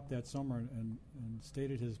I went up that summer and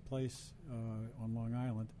stayed at his place on Long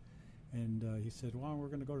Island. And he said, well, we're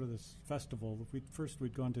going to go to this festival.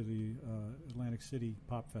 We'd gone to the Atlantic City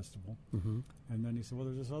Pop Festival. Mm-hmm. And then he said, well,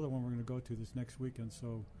 there's this other one we're going to go to this next weekend,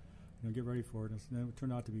 so get ready for it. And then it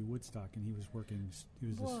turned out to be Woodstock, and he was working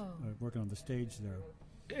on the stage there.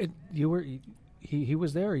 He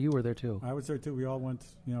was there, or you were there too? I was there too. We all went,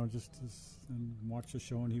 and watched the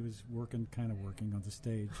show, and he was working on the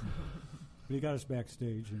stage. But he got us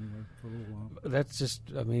backstage anyway for a little while. That's just,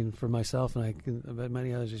 for myself and I bet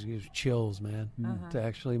many others, just gives chills, man, to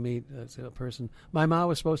actually meet a person. My mom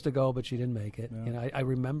was supposed to go, but she didn't make it. Yeah. I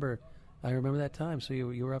remember that time. So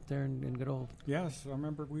you were up there in good old. Yes, I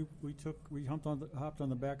remember we hopped on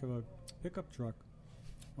the back of a pickup truck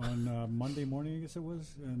on Monday morning, I guess it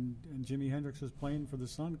was, and Jimi Hendrix was playing for the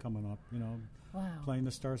sun coming up. Wow. Playing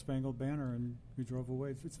the Star Spangled Banner, and we drove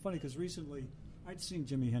away. It's funny because recently I'd seen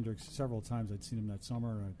Jimi Hendrix several times. I'd seen him that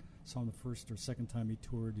summer. I saw him the first or second time he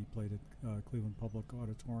toured. He played at Cleveland Public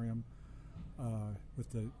Auditorium with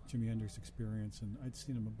the Jimi Hendrix Experience, and I'd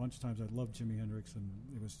seen him a bunch of times. I loved Jimi Hendrix, and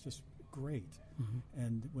it was just great. Mm-hmm.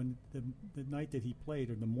 And when the night that he played,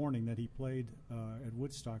 or the morning that he played at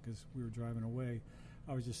Woodstock, as we were driving away,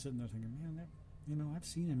 I was just sitting there thinking, man, I've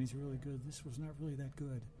seen him. He's really good. This was not really that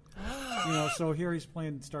good. So here he's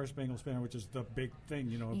playing Star Spangled Banner, which is the big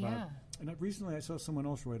thing, about. Yeah. And recently I saw someone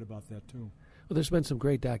else write about that too. Well, there's been some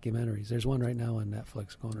great documentaries. There's one right now on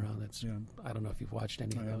Netflix going around. I don't know if you've watched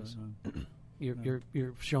any of those.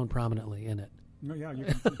 You're shown prominently in it. No, yeah, you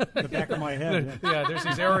can the back of my head. Yeah, there's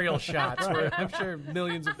these aerial shots where I'm sure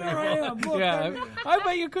millions of people. There I am. Look, I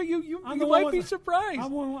bet you could. You might be surprised. I'm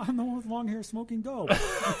the one with long hair smoking dope.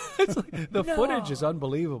 It's like, the footage is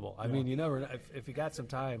unbelievable. I mean, you never. If you got some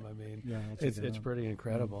time, it's pretty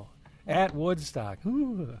incredible. At Woodstock.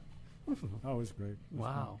 Ooh. Oh, it was great.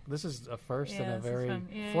 Wow, this is a first and a very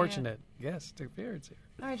fortunate guest appearance here.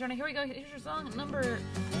 All right, Johnny, here we go. Here's your song number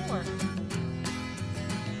 4.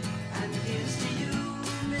 And here's to you,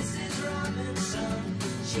 Mrs. Robinson.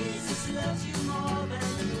 Jesus loves you more than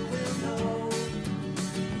you will know.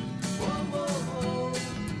 Whoa, whoa, whoa.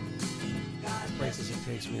 Places it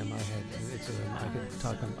takes me in my head. I could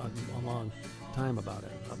talk a long time about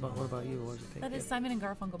it. What about you? What does it take? That is Simon and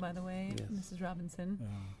Garfunkel, by the way, yes. Mrs. Robinson.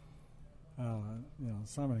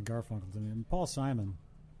 Simon and Garfunkel to me. And Paul Simon,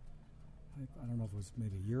 I don't know if it was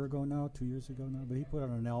maybe a year ago now, 2 years ago now, but he put out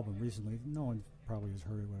an album recently. No one probably has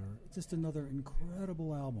heard it, whatever. Just another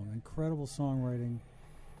incredible album, incredible songwriting,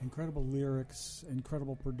 incredible lyrics,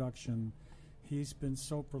 incredible production. He's been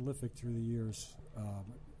so prolific through the years.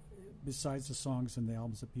 Besides the songs and the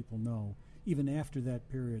albums that people know, even after that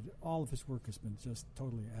period, all of his work has been just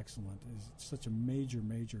totally excellent. He's such a major,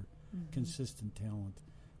 consistent talent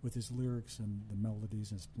with his lyrics and the melodies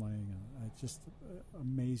and his playing. Just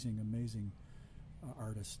amazing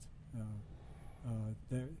artist.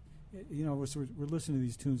 We're listening to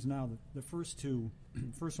these tunes now. The first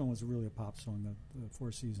one was really a pop song, the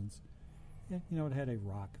Four Seasons. It had a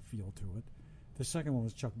rock feel to it. The second one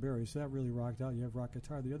was Chuck Berry, so that really rocked out. You have rock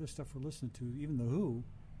guitar. The other stuff we're listening to, even The Who,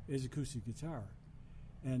 is acoustic guitar.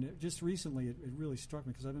 And just recently, it really struck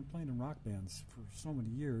me, because I've been playing in rock bands for so many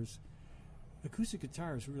years. Acoustic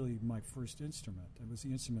guitar is really my first instrument. It was the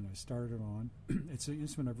instrument I started on. It's the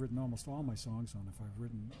instrument I've written almost all my songs on. If I've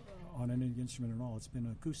written on any instrument at all, it's been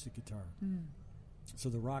an acoustic guitar. So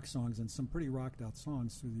the rock songs, and some pretty rocked out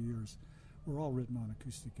songs through the years, were all written on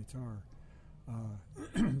acoustic guitar.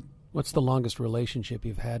 What's the longest relationship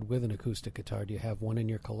you've had with an acoustic guitar? Do you have one in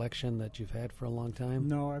your collection that you've had for a long time?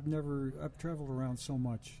 No, I've traveled around so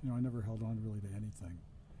much. I never held on really to anything.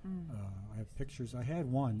 I have pictures. I had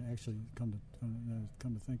one, actually, come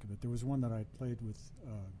to think of it. There was one that I played with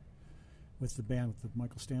the band, with the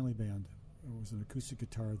Michael Stanley Band. It was an acoustic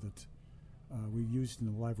guitar that we used in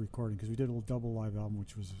the live recording, because we did a little double live album,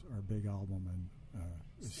 which was our big album, and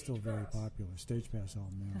it's still very popular. Stage Pass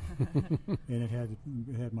album, yeah. And it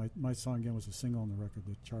had my song again was a single on the record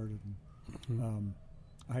that charted. And,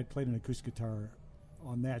 I had played an acoustic guitar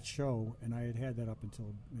on that show, and I had that up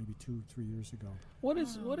until maybe 2-3 years ago. What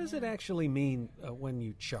does it actually mean when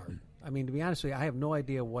you chart? I mean, to be honest with you, I have no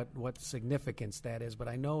idea what significance that is, but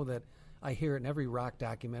I know that I hear it in every rock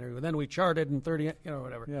documentary. Well, then we charted in 30,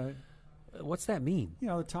 whatever. Yeah. What's that mean?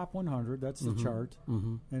 The top 100, that's the chart.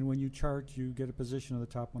 And when you chart, you get a position of the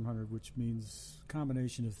top 100, which means a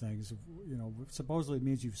combination of things. Supposedly it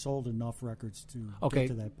means you've sold enough records to get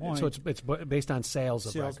to that point. So it's based on sales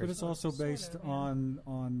of records. But it's also based on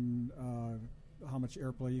how much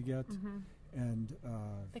airplay you get. And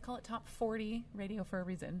they call it top 40 radio for a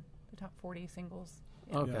reason. The top 40 singles.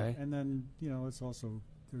 Yeah. Okay. Yeah. And then, it's also,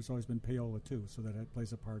 there's always been payola too, so that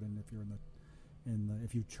plays a part in if you're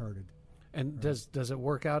if you charted. And does it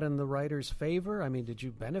work out in the writer's favor? I mean, did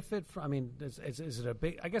you benefit from? I mean, is it a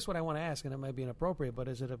big? I guess what I want to ask, and it might be inappropriate, but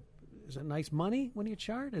is it nice money when you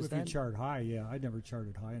chart? If you chart high, yeah. I never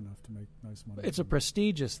charted high enough to make nice money. It's a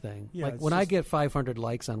prestigious thing. Yeah, like when I get 500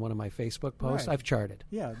 likes on one of my Facebook posts, I've charted.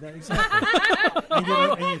 Yeah, exactly.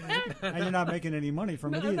 and you're not making any money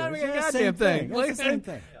from it either. Not it's a goddamn thing. It's the same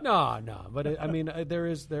thing. No, but there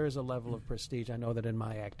is a level of prestige. I know that in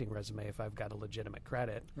my acting resume, if I've got a legitimate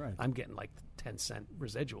credit, I'm getting like 10-cent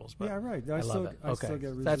residuals. But yeah, right. I love it. I still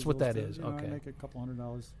get residuals. That's what that is. I make a couple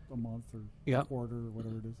 $100 a month or a quarter or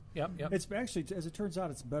whatever it is. Yep. It's actually, as it turns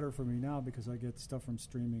out, it's better for me now because I get stuff from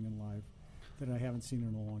streaming and live that I haven't seen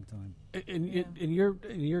in a long time. In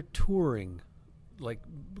your touring, like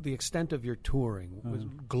the extent of your touring was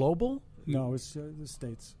global? No, it was the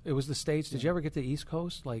States. It was the States. Did you ever get to the East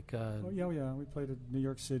Coast? Like, yeah. We played at New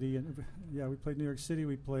York City, and we played New York City.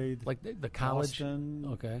 We played like the college. Boston.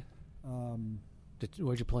 Okay.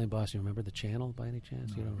 Where'd you play in Boston? You remember the Channel by any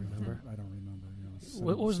chance? You don't remember? I don't remember.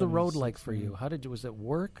 What was the road like for you? Was it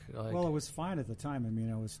work? Well, it was fine at the time. I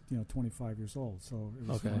mean, I was 25 years old, so it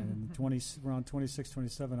was fine. And around 26,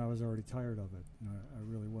 27, I was already tired of it. I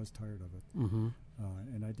really was tired of it. Mm-hmm.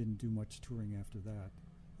 And I didn't do much touring after that.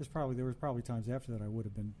 There were probably times after that I would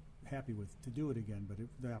have been happy to do it again, but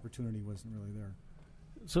the opportunity wasn't really there.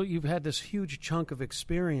 So you've had this huge chunk of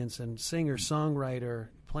experience and singer-songwriter,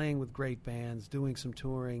 playing with great bands, doing some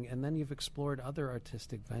touring, and then you've explored other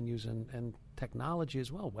artistic venues and technology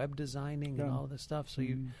as well, web designing and all this stuff. So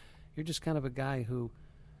you're just kind of a guy who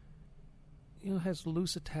has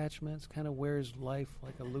loose attachments, kind of wears life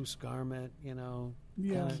like a loose garment,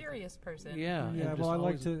 Yeah. A curious person. Yeah. Yeah, well,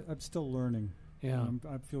 I'm still learning. Yeah,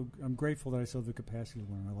 I'm grateful that I still have the capacity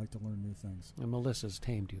to learn. I like to learn new things. And Melissa's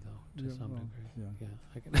tamed you, though, to some degree. Yeah.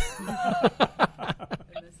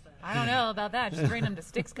 I don't know about that. Just bring them to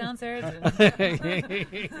Styx concerts. The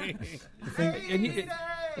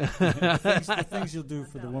things you'll do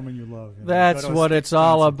for the woman you love. That's what it's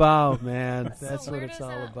all about, man. That's what it's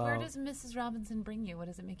all about. Where does Mrs. Robinson bring you? What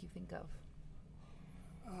does it make you think of?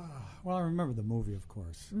 Well, I remember the movie, of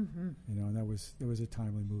course. Mm-hmm. And that was a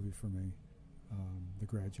timely movie for me. The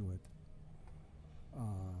Graduate,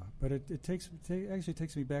 but it actually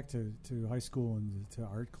takes me back to high school and to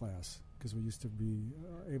art class. because we used to be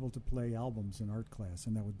able to play albums in art class,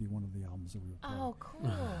 and that would be one of the albums that we would play. Oh, cool.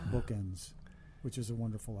 Bookends, which is a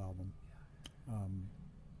wonderful album.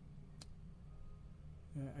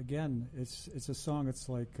 Again, it's a song. It's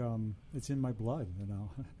like it's in my blood, you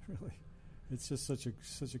know. Really, it's just such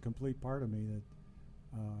a complete part of me that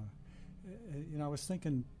you know. I was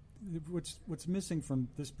thinking, what's missing from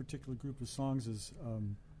this particular group of songs is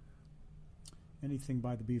anything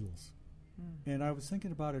by the Beatles. And I was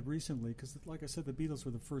thinking about it recently because, like I said, the Beatles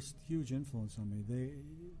were the first huge influence on me.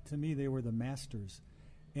 To me, they were the masters.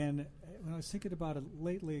 And when I was thinking about it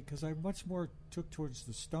lately, because I much more took towards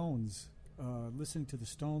the Stones. Listening to the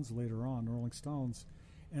Stones later on, Rolling Stones,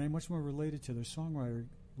 and I much more related to their songwriter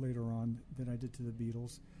later on than I did to the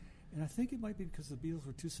Beatles. And I think it might be because the Beatles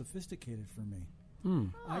were too sophisticated for me.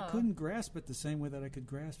 I couldn't grasp it the same way that I could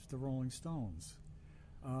grasp the Rolling Stones.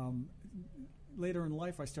 Later in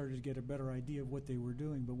life, I started to get a better idea of what they were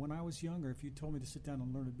doing. But when I was younger, if you told me to sit down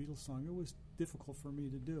and learn a Beatles song, it was difficult for me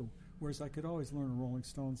to do. Whereas I could always learn a Rolling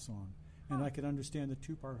Stones song. And I could understand the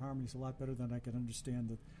two-part harmonies a lot better than I could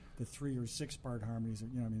understand the 3 or 6 part harmonies.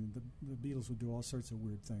 You know, I mean, the Beatles would do all sorts of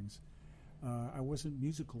weird things. I wasn't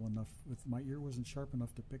musical enough. My ear wasn't sharp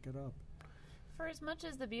enough to pick it up. For as much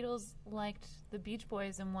as the Beatles liked the Beach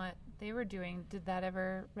Boys and what they were doing, did that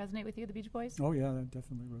ever resonate with you, the Beach Boys? Oh, yeah, that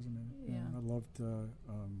definitely resonated. Yeah. I loved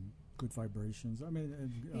Good Vibrations. I mean,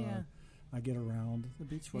 I Get Around. The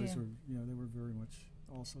Beach Boys were, they were very much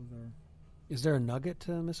also there. Is there a nugget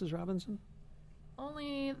to Mrs. Robinson?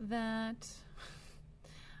 Only that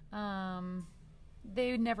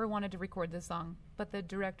they never wanted to record this song, but the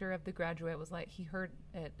director of The Graduate was like, he heard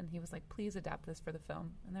it, and he was like, please adapt this for the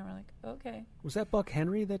film. And they were like, okay. Was that Buck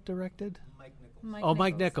Henry that directed? Mike Nichols.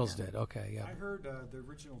 Mike Nichols did. Okay, yeah. I heard the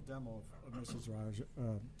original demo of Mrs.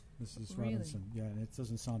 Mrs. Really? Robinson. Yeah, and it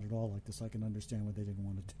doesn't sound at all like this. I can understand why they didn't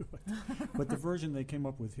want to do it. But the version they came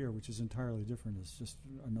up with here, which is entirely different, is just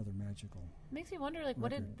another magical. Makes me wonder, like,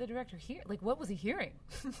 what record. did the director hear? Like, what was he hearing?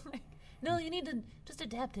 Like, no, you need to just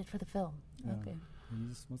adapt it for the film. Yeah. Okay. He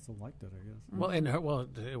just must have liked it, I guess. Well,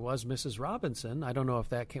 it was Mrs. Robinson. I don't know if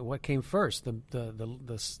that what came first, the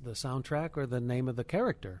soundtrack or the name of the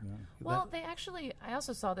character. Yeah. Well, they actually, I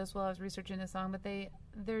also saw this while I was researching the song, but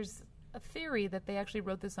there's a theory that they actually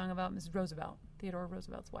wrote this song about Mrs. Roosevelt, Theodore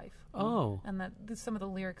Roosevelt's wife. Oh. And that some of the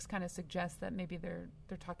lyrics kind of suggest that maybe they're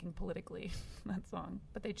talking politically in that song,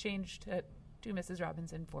 but they changed it to Mrs.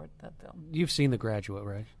 Robinson for the film. You've seen The Graduate,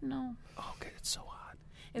 right? No. Oh, okay, it's so hot.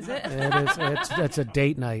 Is it? It's a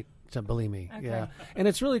date night, believe me. Okay. Yeah. And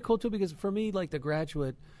it's really cool, too, because for me, like The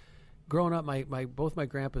Graduate, growing up, both my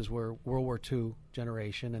grandpas were World War II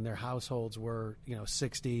generation, and their households were,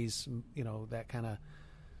 60s, that kind of,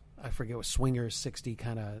 I forget what, swingers, 60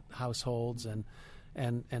 kind of households.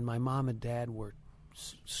 And my mom and dad were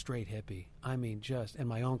straight hippie. I mean, and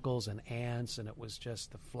my uncles and aunts, and it was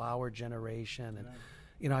just the flower generation. And,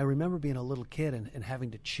 I remember being a little kid and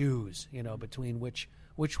having to choose, between which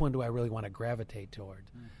one do I really want to gravitate toward.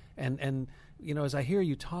 And as I hear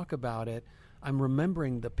you talk about it, I'm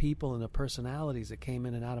remembering the people and the personalities that came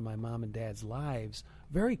in and out of my mom and dad's lives,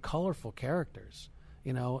 very colorful characters,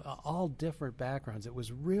 all different backgrounds. It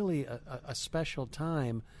was really a special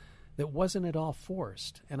time that wasn't at all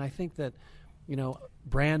forced. And I think that,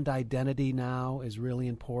 brand identity now is really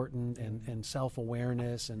important, and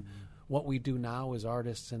self-awareness, and what we do now as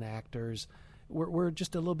artists and actors. We're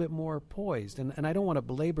just a little bit more poised. And I don't want to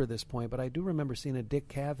belabor this point, but I do remember seeing a Dick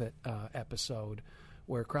Cavett episode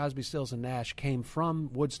where Crosby, Stills, and Nash came from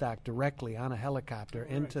Woodstock directly on a helicopter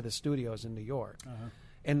into the studios in New York. Uh-huh.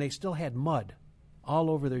 And they still had mud all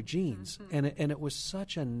over their jeans. Mm-hmm. And it was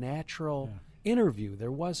such a natural interview.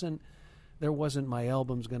 There wasn't my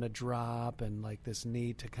album's going to drop and like this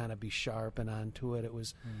need to kind of be sharp and onto it. It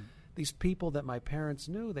was... These people that my parents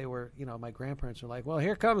knew, they were, my grandparents were like, well,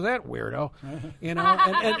 here comes that weirdo, and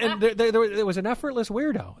there was an effortless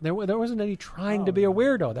weirdo. There wasn't any trying to be a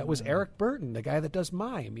weirdo. That was Eric Burton, the guy that does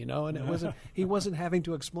mime, and he wasn't having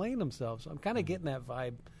to explain himself. So I'm kind of getting that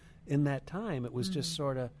vibe in that time. It was just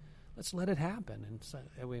sort of, let's let it happen. And so,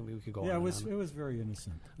 we could go on. Yeah, it was very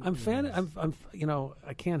innocent. I'm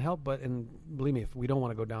I can't help but, and believe me, if we don't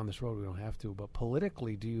want to go down this road, we don't have to. But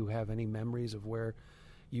politically, do you have any memories of where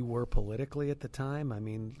you were politically at the time? I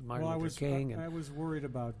mean, Martin Luther King. I was worried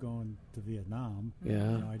about going to Vietnam.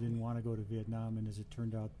 Yeah. I didn't want to go to Vietnam, and as it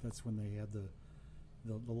turned out, that's when they had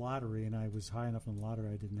the lottery, and I was high enough in the lottery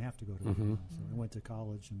I didn't have to go to Vietnam. So I went to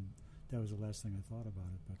college, and that was the last thing I thought about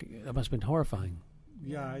it. But that must have been horrifying.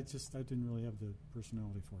 Yeah, I didn't really have the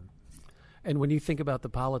personality for it. And when you think about the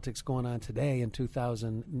politics going on today in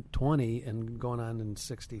 2020 and going on in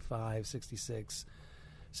 65, 66,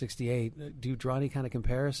 '68. Do you draw any kind of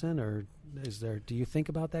comparison, or do you think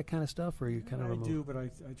about that kind of stuff, or you kind of I remove? do, but I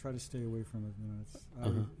try to stay away from it.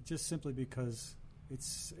 Just simply because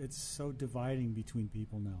it's so dividing between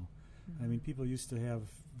people now. I mean, people used to have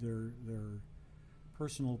their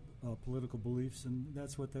personal political beliefs, and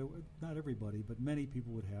that's what not everybody, but many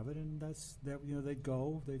people would have it, and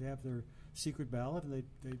they'd have their secret ballot, and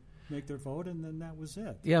they'd make their vote, and then that was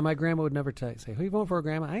it. Yeah, my grandma would never say, "Who you voting for,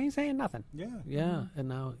 Grandma?" I ain't saying nothing. Yeah. And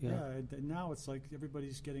now, and now it's like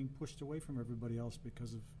everybody's getting pushed away from everybody else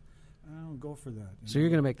because of, I don't go for that. So you're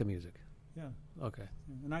going to make the music? Yeah. Okay.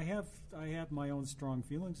 And I have my own strong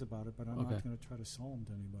feelings about it, but I'm not going to try to sell them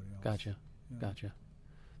to anybody else. Gotcha.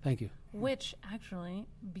 Thank you. Which actually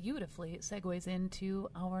beautifully segues into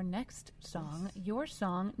our next song, your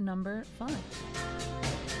song number 5.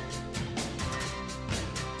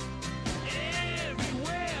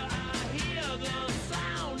 Everywhere I hear the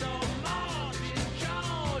sound of Martin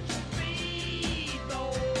George feet,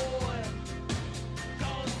 boy.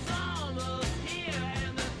 'Cause summer's here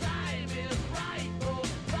and the time is right for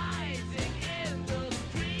rising in the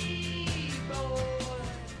street,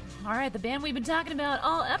 boy. All right, the band we've been talking about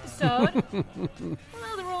all episode.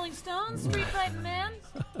 Hello, the Rolling Stones, Street Fighting Man.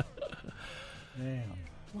 Damn.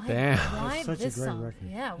 Why That's this such a great song? record.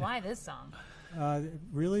 Yeah, why this song?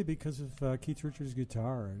 Really, because of Keith Richards'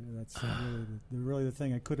 guitar. That's really the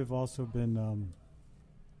thing. It could have also been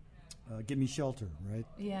 "Give Me Shelter," right?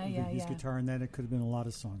 Yeah. His guitar, and then it could have been a lot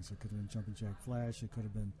of songs. It could have been "Jumpin' Jack Flash." It could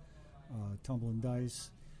have been "Tumblin'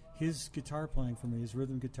 Dice." His guitar playing for me, his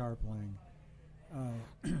rhythm guitar playing,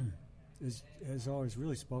 has always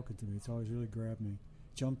really spoken to me. It's always really grabbed me,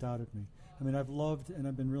 jumped out at me. I mean, I've loved and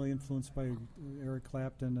I've been really influenced by Eric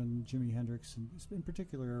Clapton and Jimi Hendrix, and in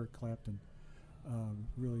particular Eric Clapton.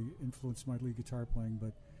 Really influenced my lead guitar playing,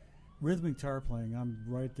 but rhythm guitar playing, I'm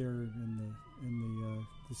right there in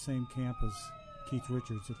the same camp as Keith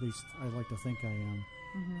Richards. At least I like to think I am.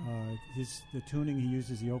 Mm-hmm. The tuning he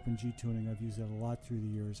uses, the open G tuning, I've used that a lot through the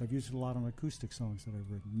years. I've used it a lot on acoustic songs that I've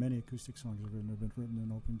written. Many acoustic songs I've written have been written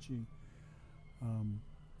in open G.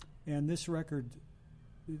 And this record,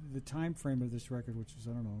 the time frame of this record, which was,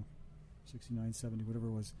 I don't know, 69, 70, whatever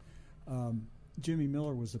it was, Jimmy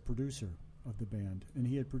Miller was the producer of the band, and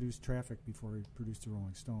he had produced Traffic before he produced the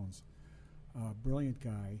Rolling Stones. Brilliant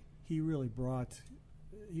guy. He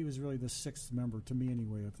was really the sixth member, to me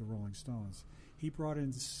anyway, of the Rolling Stones. He brought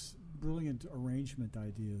in brilliant arrangement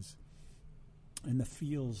ideas and the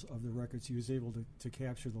feels of the records. He was able to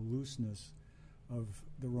capture the looseness of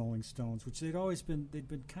the Rolling Stones, which they'd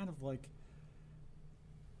been kind of like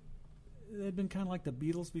the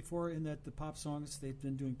Beatles before, in that the pop songs, they'd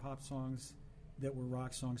been doing pop songs that were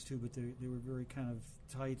rock songs too, but they were very kind of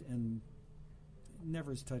tight, and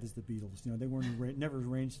never as tight as the Beatles. They weren't never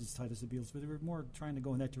arranged as tight as the Beatles, but they were more trying to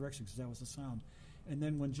go in that direction because that was the sound. And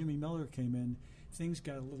then when Jimmy Miller came in, things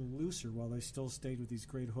got a little looser, while they still stayed with these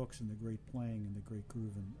great hooks and the great playing and the great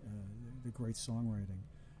groove and the great songwriting.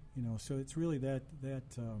 So it's really that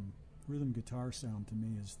rhythm guitar sound to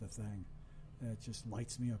me is the thing that just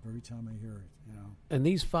lights me up every time I hear it. And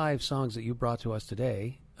these 5 songs that you brought to us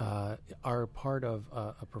today are part of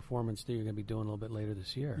a performance that you're going to be doing a little bit later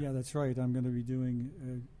this year. Yeah, that's right. I'm going to be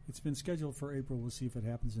doing. It's been scheduled for April. We'll see if it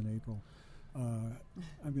happens in April. I'm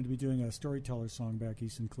going to be doing a storyteller song back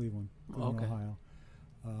east in Cleveland, Ohio,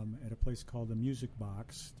 at a place called the Music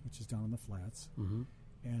Box, which is down in the Flats. Mm-hmm.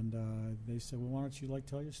 And they said, "Well, why don't you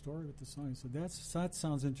tell your story with the song?" I said, "That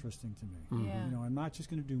sounds interesting to me." Mm-hmm. Yeah. I'm not just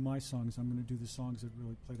going to do my songs. I'm going to do the songs that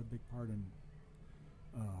really played a big part in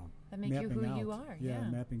that make you who you are. Yeah,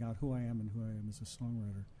 mapping out who I am and who I am as a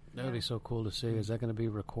songwriter. That would be so cool to see. Is that going to be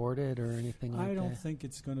recorded or anything like that? I don't think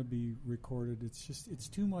it's going to be recorded. It's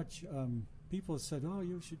too much. People have said, "Oh,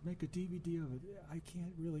 you should make a DVD of it." I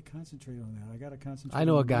can't really concentrate on that. I got to concentrate. I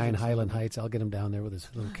know on a guy in music. Highland Heights. I'll get him down there with his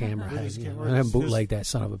little camera. And I'm bootleg that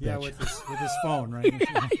son of a bitch. Yeah, with his phone, right?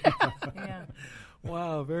 Yeah.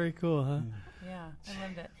 Wow, very cool, huh? Yeah, I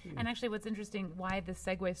loved it. And actually, what's interesting, why this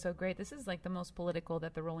segue is so great, this is like the most political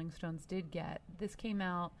that the Rolling Stones did get. This came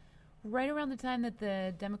out right around the time that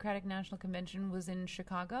the Democratic National Convention was in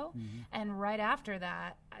Chicago. Mm-hmm. And right after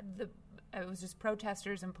that, it was just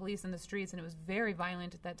protesters and police in the streets, and it was very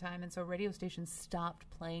violent at that time. And so radio stations stopped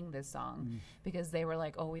playing this song because they were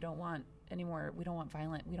like, "Oh, we don't want anymore. We don't want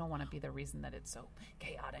violent. We don't want to be the reason that it's so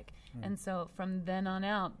chaotic. And so from then on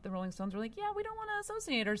out, the Rolling Stones were like, yeah, we don't want to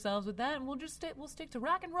associate ourselves with that, and we'll stick to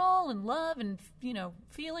rock and roll and love and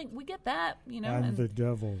feeling. We get that, And the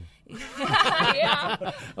devil.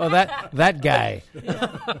 Yeah. Oh, that guy.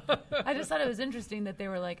 Yeah. I just thought it was interesting that they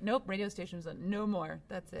were like, nope, radio stations, no more.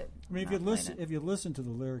 That's it. I mean, if you listen to the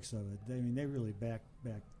lyrics of it, they really back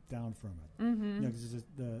down from it. Mm-hmm. 'Cause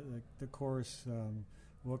the chorus,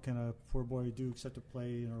 what can a poor boy do except to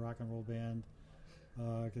play in a rock and roll band?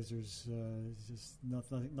 Because there's just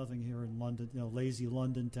nothing here in London, lazy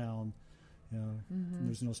London town.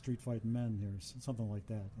 There's no street fighting men here, something like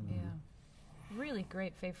that. Yeah, really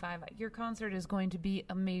great, Fave 5. Your concert is going to be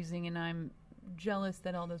amazing, and I'm jealous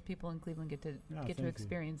that all those people in Cleveland get to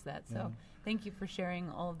experience that. So thank you for sharing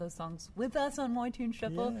all of those songs with us on Y-Tune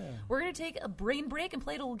Shuffle. Yeah. We're going to take a brain break and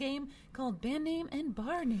play a little game called Band Name and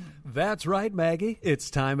Bar Name. That's right, Maggie. It's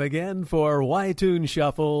time again for Y-Tune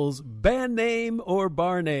Shuffle's Band Name or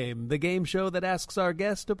Bar Name, the game show that asks our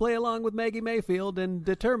guests to play along with Maggie Mayfield in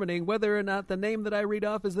determining whether or not the name that I read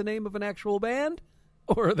off is the name of an actual band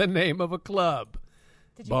or the name of a club,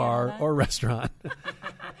 bar, or restaurant.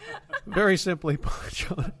 Very simply,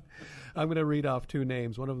 John, I'm going to read off two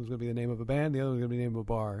names. One of them is going to be the name of a band. The other is going to be the name of a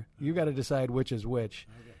bar. You got to decide which is which.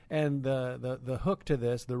 Okay. And the hook to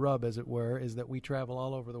this, the rub, as it were, is that we travel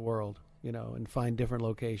all over the world, and find different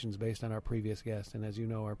locations based on our previous guest. And as you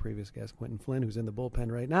know, our previous guest, Quentin Flynn, who's in the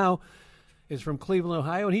bullpen right now, is from Cleveland,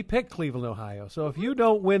 Ohio, and he picked Cleveland, Ohio. So if you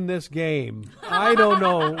don't win this game, I don't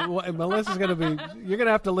know. Melissa's going to be. You're going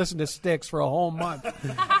to have to listen to Styx for a whole month,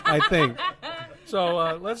 I think.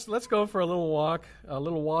 So let's go for a little walk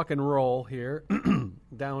and roll here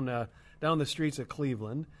down the streets of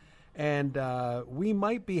Cleveland, and we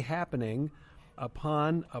might be happening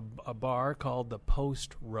upon a bar called the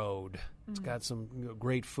Post Road. It's got some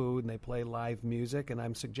great food, and they play live music, and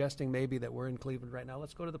I'm suggesting maybe that we're in Cleveland right now.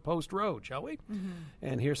 Let's go to the Post Road, shall we? Mm-hmm.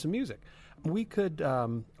 And hear some music. We could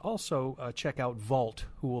also check out Vault,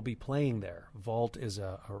 who will be playing there. Vault is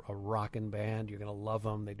a rockin' band. You're going to love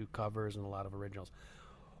them. They do covers and a lot of originals.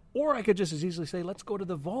 Or I could just as easily say, let's go to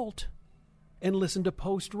the Vault and listen to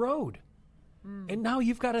Post Road. And now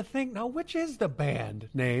you've got to think, now which is the band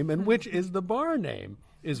name and which is the bar name?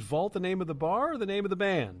 Is Vault the name of the bar or the name of the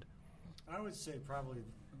band? I'd say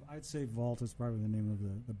Vault is probably the name of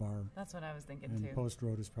the bar. That's what I was thinking, and too. Post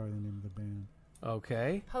Road is probably the name of the band.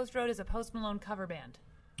 Okay. Post Road is a Post Malone cover band.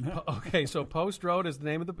 Okay, so Post Road is the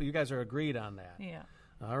name of you guys are agreed on that. Yeah.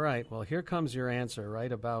 All right, well, here comes your answer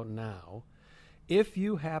right about now. If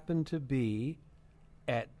you happen to be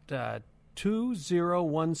at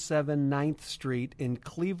 2017 9th Street in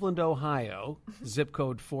Cleveland, Ohio, zip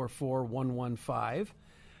code 44115,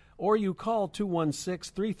 or you call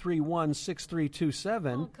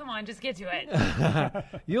 216-331-6327. Oh, come on, just get to it.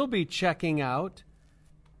 You'll be checking out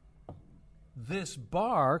this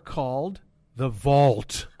bar called The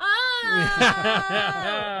Vault.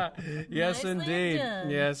 Ah! Yes, indeed.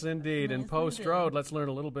 Done. Yes, indeed. And Post done. Road, let's learn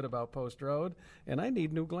a little bit about Post Road. And I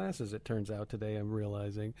need new glasses, it turns out, today, I'm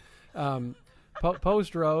realizing.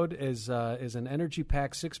 Post Road is an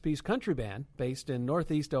energy-packed six-piece country band based in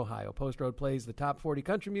Northeast Ohio. Post Road plays the top 40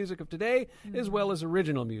 country music of today as well as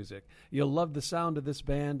original music. You'll love the sound of this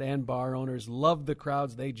band, and bar owners love the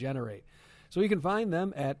crowds they generate. So you can find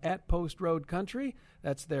them at Post Road Country.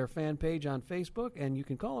 That's their fan page on Facebook, and you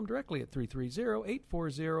can call them directly at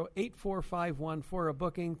 330-840-8451 for a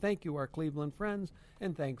booking. Thank you, our Cleveland friends,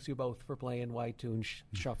 and thanks you both for playing Y-Tune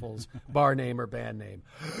Shuffle's bar name or band name.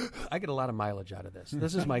 I get a lot of mileage out of this.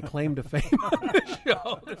 This is my claim to fame on the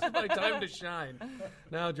show. This is my time to shine.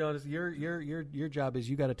 Now, Jonas, your job is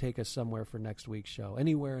you got to take us somewhere for next week's show,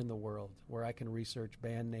 anywhere in the world where I can research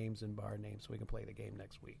band names and bar names so we can play the game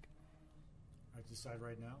next week. I decide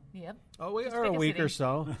right now? Yep. Oh, we Just are a week city. or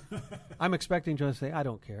so. I'm expecting John to say, I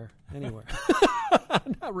don't care. Anywhere.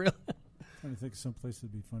 Not really. Trying to think of some place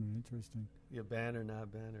that'd be fun and interesting. You ban or not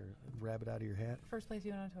ban or rabbit out of your hat? First place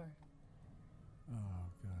you went on tour. Oh,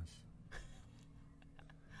 gosh.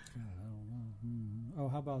 God, I don't know. Oh,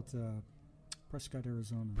 how about Prescott,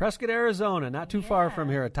 Arizona? Prescott, Arizona. Not too far from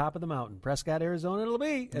here, at top of the mountain. Prescott, Arizona it'll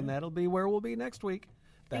be, and that'll be where we'll be next week.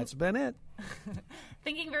 That's been it.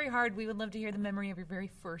 Thinking very hard, we would love to hear the memory of your very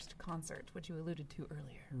first concert, which you alluded to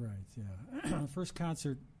earlier. Right, yeah. First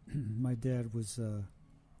concert, my dad was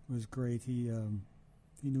great. He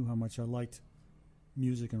knew how much I liked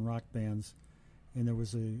music and rock bands, and there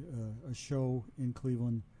was a show in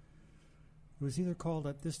Cleveland. It was either called,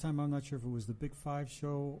 at this time, I'm not sure if it was the Big Five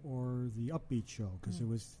show or the Upbeat show, because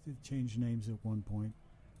it changed names at one point.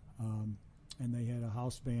 And they had a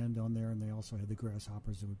house band on there, and they also had the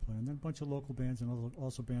Grasshoppers that would play. And then a bunch of local bands and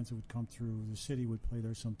also bands that would come through. The city would play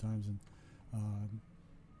there sometimes. And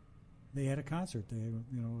they had a concert. They had,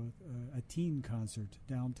 a teen concert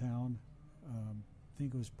downtown. I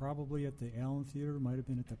think it was probably at the Allen Theater. Might have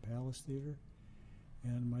been at the Palace Theater.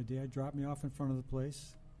 And my dad dropped me off in front of the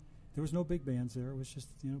place. There was no big bands there. It was just,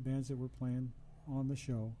 bands that were playing on the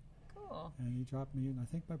show. Cool. And he dropped me in. I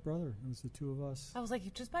think my brother. It was the two of us. I was like,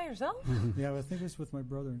 you just by yourself? Yeah, I think it was with my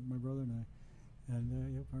brother and I.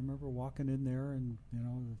 And I remember walking in there, and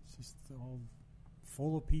it's just all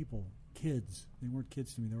full of people, kids. They weren't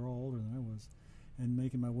kids to me; they were all older than I was. And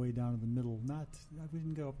making my way down to the middle. I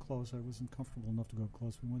didn't go up close. I wasn't comfortable enough to go up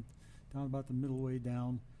close. We went down about the middle way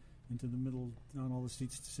down into the middle, down all the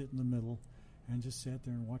seats to sit in the middle, and just sat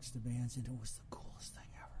there and watched the bands. And it was the coolest thing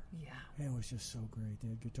ever. Yeah. It was just so great. They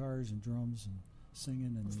had guitars and drums and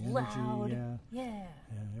singing and the loud. energy. Yeah.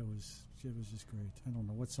 Yeah, it was just great. I don't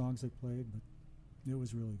know what songs they played, but it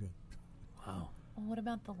was really good. Wow. Well, what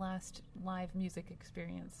about the last live music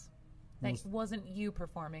experience? That wasn't you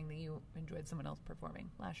performing, that you enjoyed someone else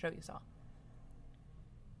performing. Last show you saw.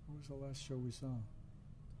 What was the last show we saw? Don't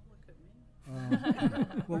look at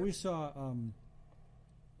me. Well, we saw. It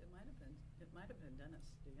might have been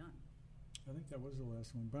Dennis DeYoung. I think that was the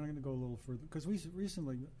last one, but I'm going to go a little further because we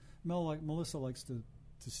recently, Melissa likes to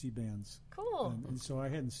see bands. Cool. And so I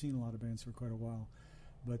hadn't seen a lot of bands for quite a while.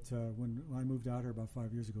 But when I moved out here about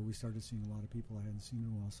 5 years ago, we started seeing a lot of people I hadn't seen in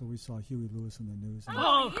a while. So we saw Huey Lewis and the News.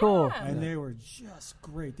 Oh, cool. And they were just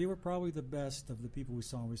great. They were probably the best of the people we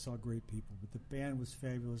saw, and we saw great people. But the band was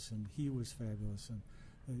fabulous, and he was fabulous. And,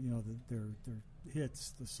 their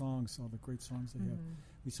hits, the songs, all the great songs they had.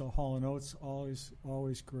 We saw Hall & Oates,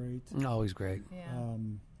 always great. Always great. Yeah.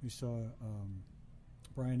 We saw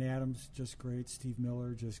Bryan Adams, just great. Steve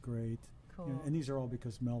Miller, just great. Cool. And these are all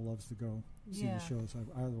because Mel loves to go see the shows.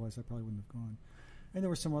 Otherwise, I probably wouldn't have gone. And there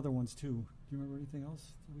were some other ones, too. Do you remember anything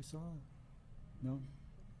else that we saw? No?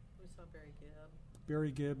 We saw Barry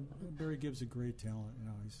Gibb. Barry Gibb's a great talent.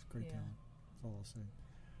 He's a great talent. That's all I'll say.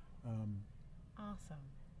 Awesome.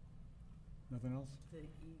 Nothing else? The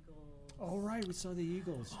Eagles. Oh, right. We saw the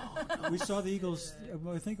Eagles. We saw the Eagles.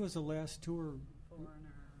 I think it was the last tour.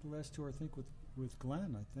 Foreigner. The last tour, I think, with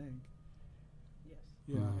Glenn, I think. Yes.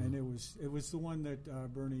 Yeah, and it was the one that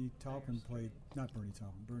Bernie Taupin played. Not Bernie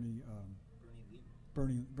Taupin.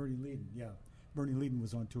 Bernie Leadon. Yeah, Bernie Leadon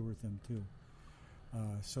was on tour with them too.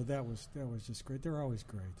 So that was just great. They're always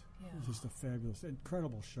great. Yeah. It's just a fabulous,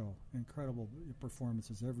 incredible show, incredible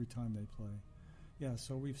performances every time they play. Yeah,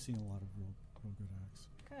 so we've seen a lot of real good acts.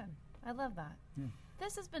 Good. I love that. Yeah.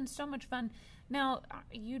 This has been so much fun. Now,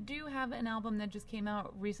 you do have an album that just came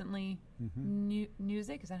out recently,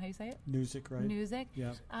 Music, is that how you say it? Music, right? Music.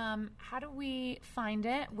 Yeah. How do we find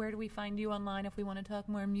it? Where do we find you online if we want to talk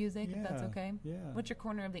more music, if that's okay? Yeah. What's your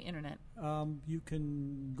corner of the internet? You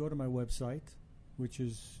can go to my website, which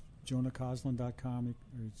is jonahcoslin.com.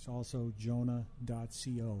 It's also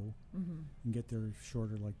jonah.co. And get there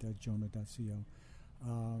shorter like that, jonah.co.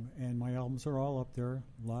 And my albums are all up there.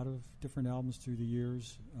 A lot of different albums through the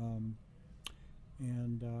years.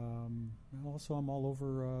 And also I'm all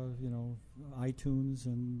over, iTunes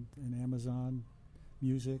and Amazon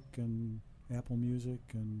Music and Apple Music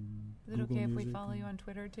and Is it Google okay if Music we follow you on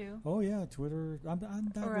Twitter too? Oh yeah, Twitter. I'm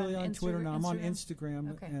not Or really on on Twitter now. I'm on Instagram?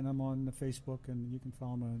 Instagram Okay. and I'm on Facebook, and you can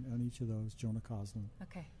follow me on each of those. Jonah Coslin.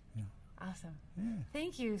 Okay. Yeah. Awesome. Yeah.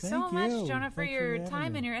 Thank you Thank so much, you. Jonah, for Thanks your having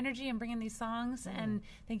time me. and your energy and bringing these songs. And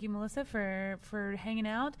thank you, Melissa, for hanging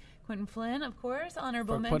out. Quentin Flynn, of course,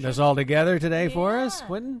 honorable For mention. putting us all together today for us, Yeah.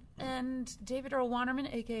 Quentin. And David Earl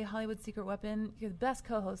Wannerman, a.k.a. Hollywood Secret Weapon. You're the best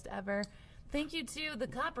co-host ever. Thank you to the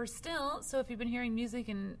Copper Still. So if you've been hearing music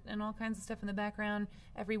and all kinds of stuff in the background,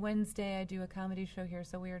 every Wednesday I do a comedy show here,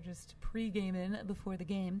 so we are just pre-gaming before the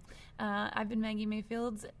game. I've been Maggie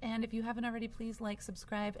Mayfields, and if you haven't already, please like,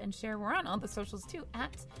 subscribe, and share. We're on all the socials, too,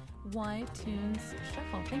 at YTunes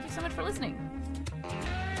Shuffle. Thank you so much for listening.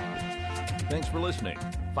 Thanks for listening.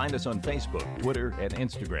 Find us on Facebook, Twitter, and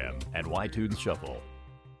Instagram at YTunes Shuffle.